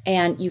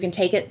 And you can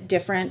take it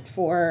different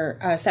for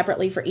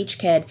separately for each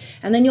kid.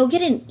 And then you'll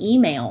get an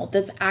email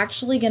that's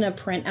actually going to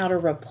print out a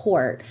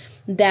report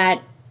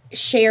that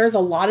shares a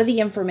lot of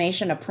the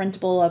information, a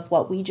printable of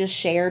what we just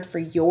shared for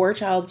your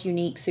child's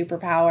unique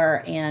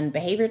superpower and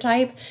behavior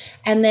type,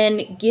 and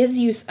then gives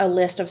you a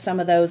list of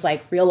some of those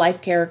like real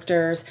life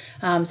characters,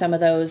 some of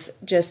those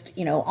just,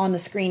 on the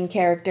screen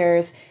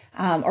characters,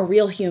 or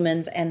real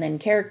humans and then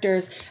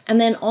characters,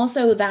 and then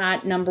also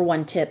that number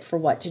one tip for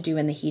what to do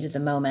in the heat of the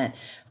moment.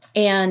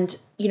 And,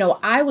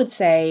 I would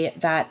say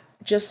that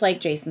just like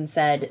Jason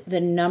said,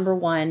 the number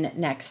one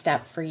next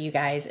step for you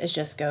guys is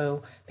just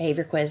go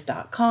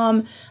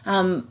behaviorquiz.com.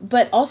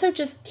 But also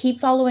just keep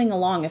following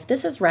along. If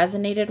this has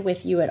resonated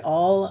with you at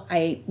all,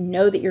 I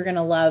know that you're going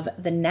to love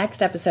the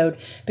next episode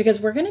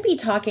because we're going to be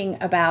talking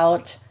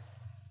about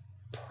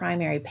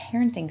primary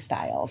parenting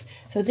styles.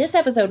 So this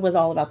episode was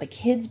all about the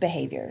kids'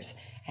 behaviors.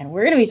 And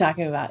we're going to be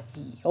talking about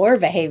your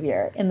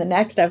behavior in the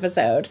next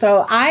episode.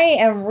 So I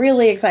am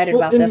really excited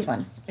about this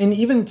one. And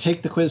even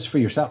take the quiz for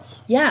yourself.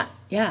 Yeah.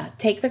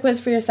 Take the quiz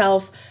for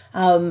yourself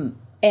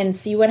and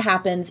see what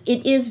happens.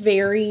 It is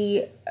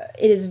very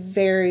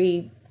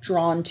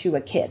drawn to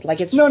a kid.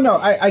 Like it's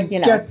I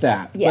get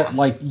that. Yeah. But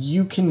like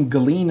you can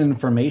glean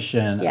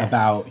information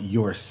about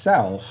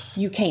yourself.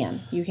 You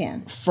can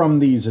from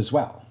these as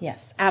well.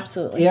 Yes,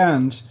 absolutely.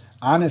 And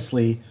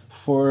honestly,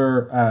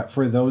 for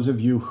those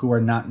of you who are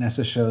not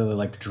necessarily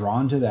like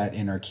drawn to that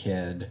inner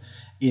kid,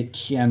 it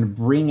can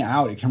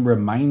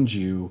remind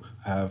you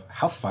of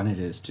how fun it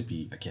is to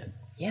be a kid.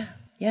 Yeah.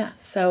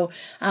 So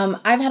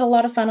I've had a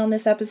lot of fun on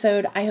this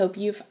episode. I hope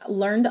you've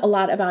learned a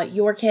lot about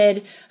your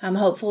kid.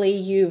 Hopefully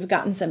you've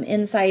gotten some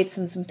insights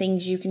and some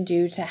things you can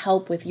do to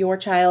help with your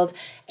child.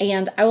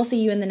 And I will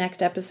see you in the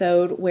next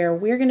episode where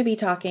we're going to be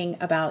talking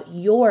about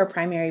your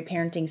primary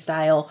parenting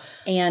style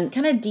and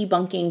kind of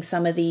debunking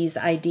some of these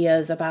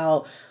ideas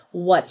about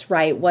what's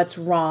right, what's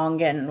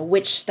wrong, and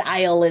which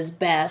style is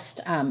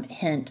best.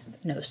 Hint,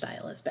 no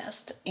style is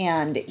best.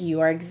 And you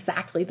are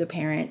exactly the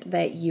parent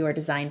that you are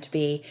designed to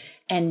be,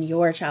 and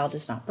your child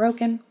is not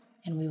broken.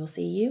 And we will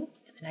see you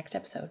in the next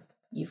episode.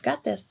 You've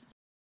got this.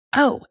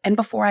 Oh, and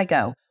before I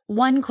go,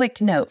 one quick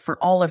note for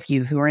all of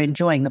you who are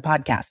enjoying the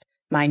podcast.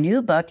 My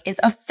new book is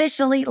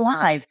officially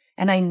live,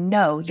 and I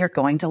know you're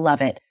going to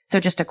love it. So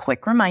just a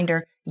quick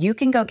reminder, you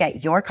can go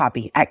get your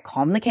copy at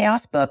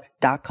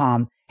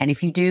calmthechaosbook.com. And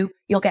if you do,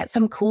 you'll get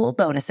some cool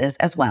bonuses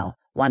as well.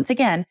 Once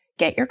again,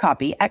 get your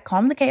copy at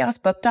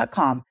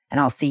calmthechaosbook.com, and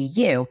I'll see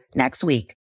you next week.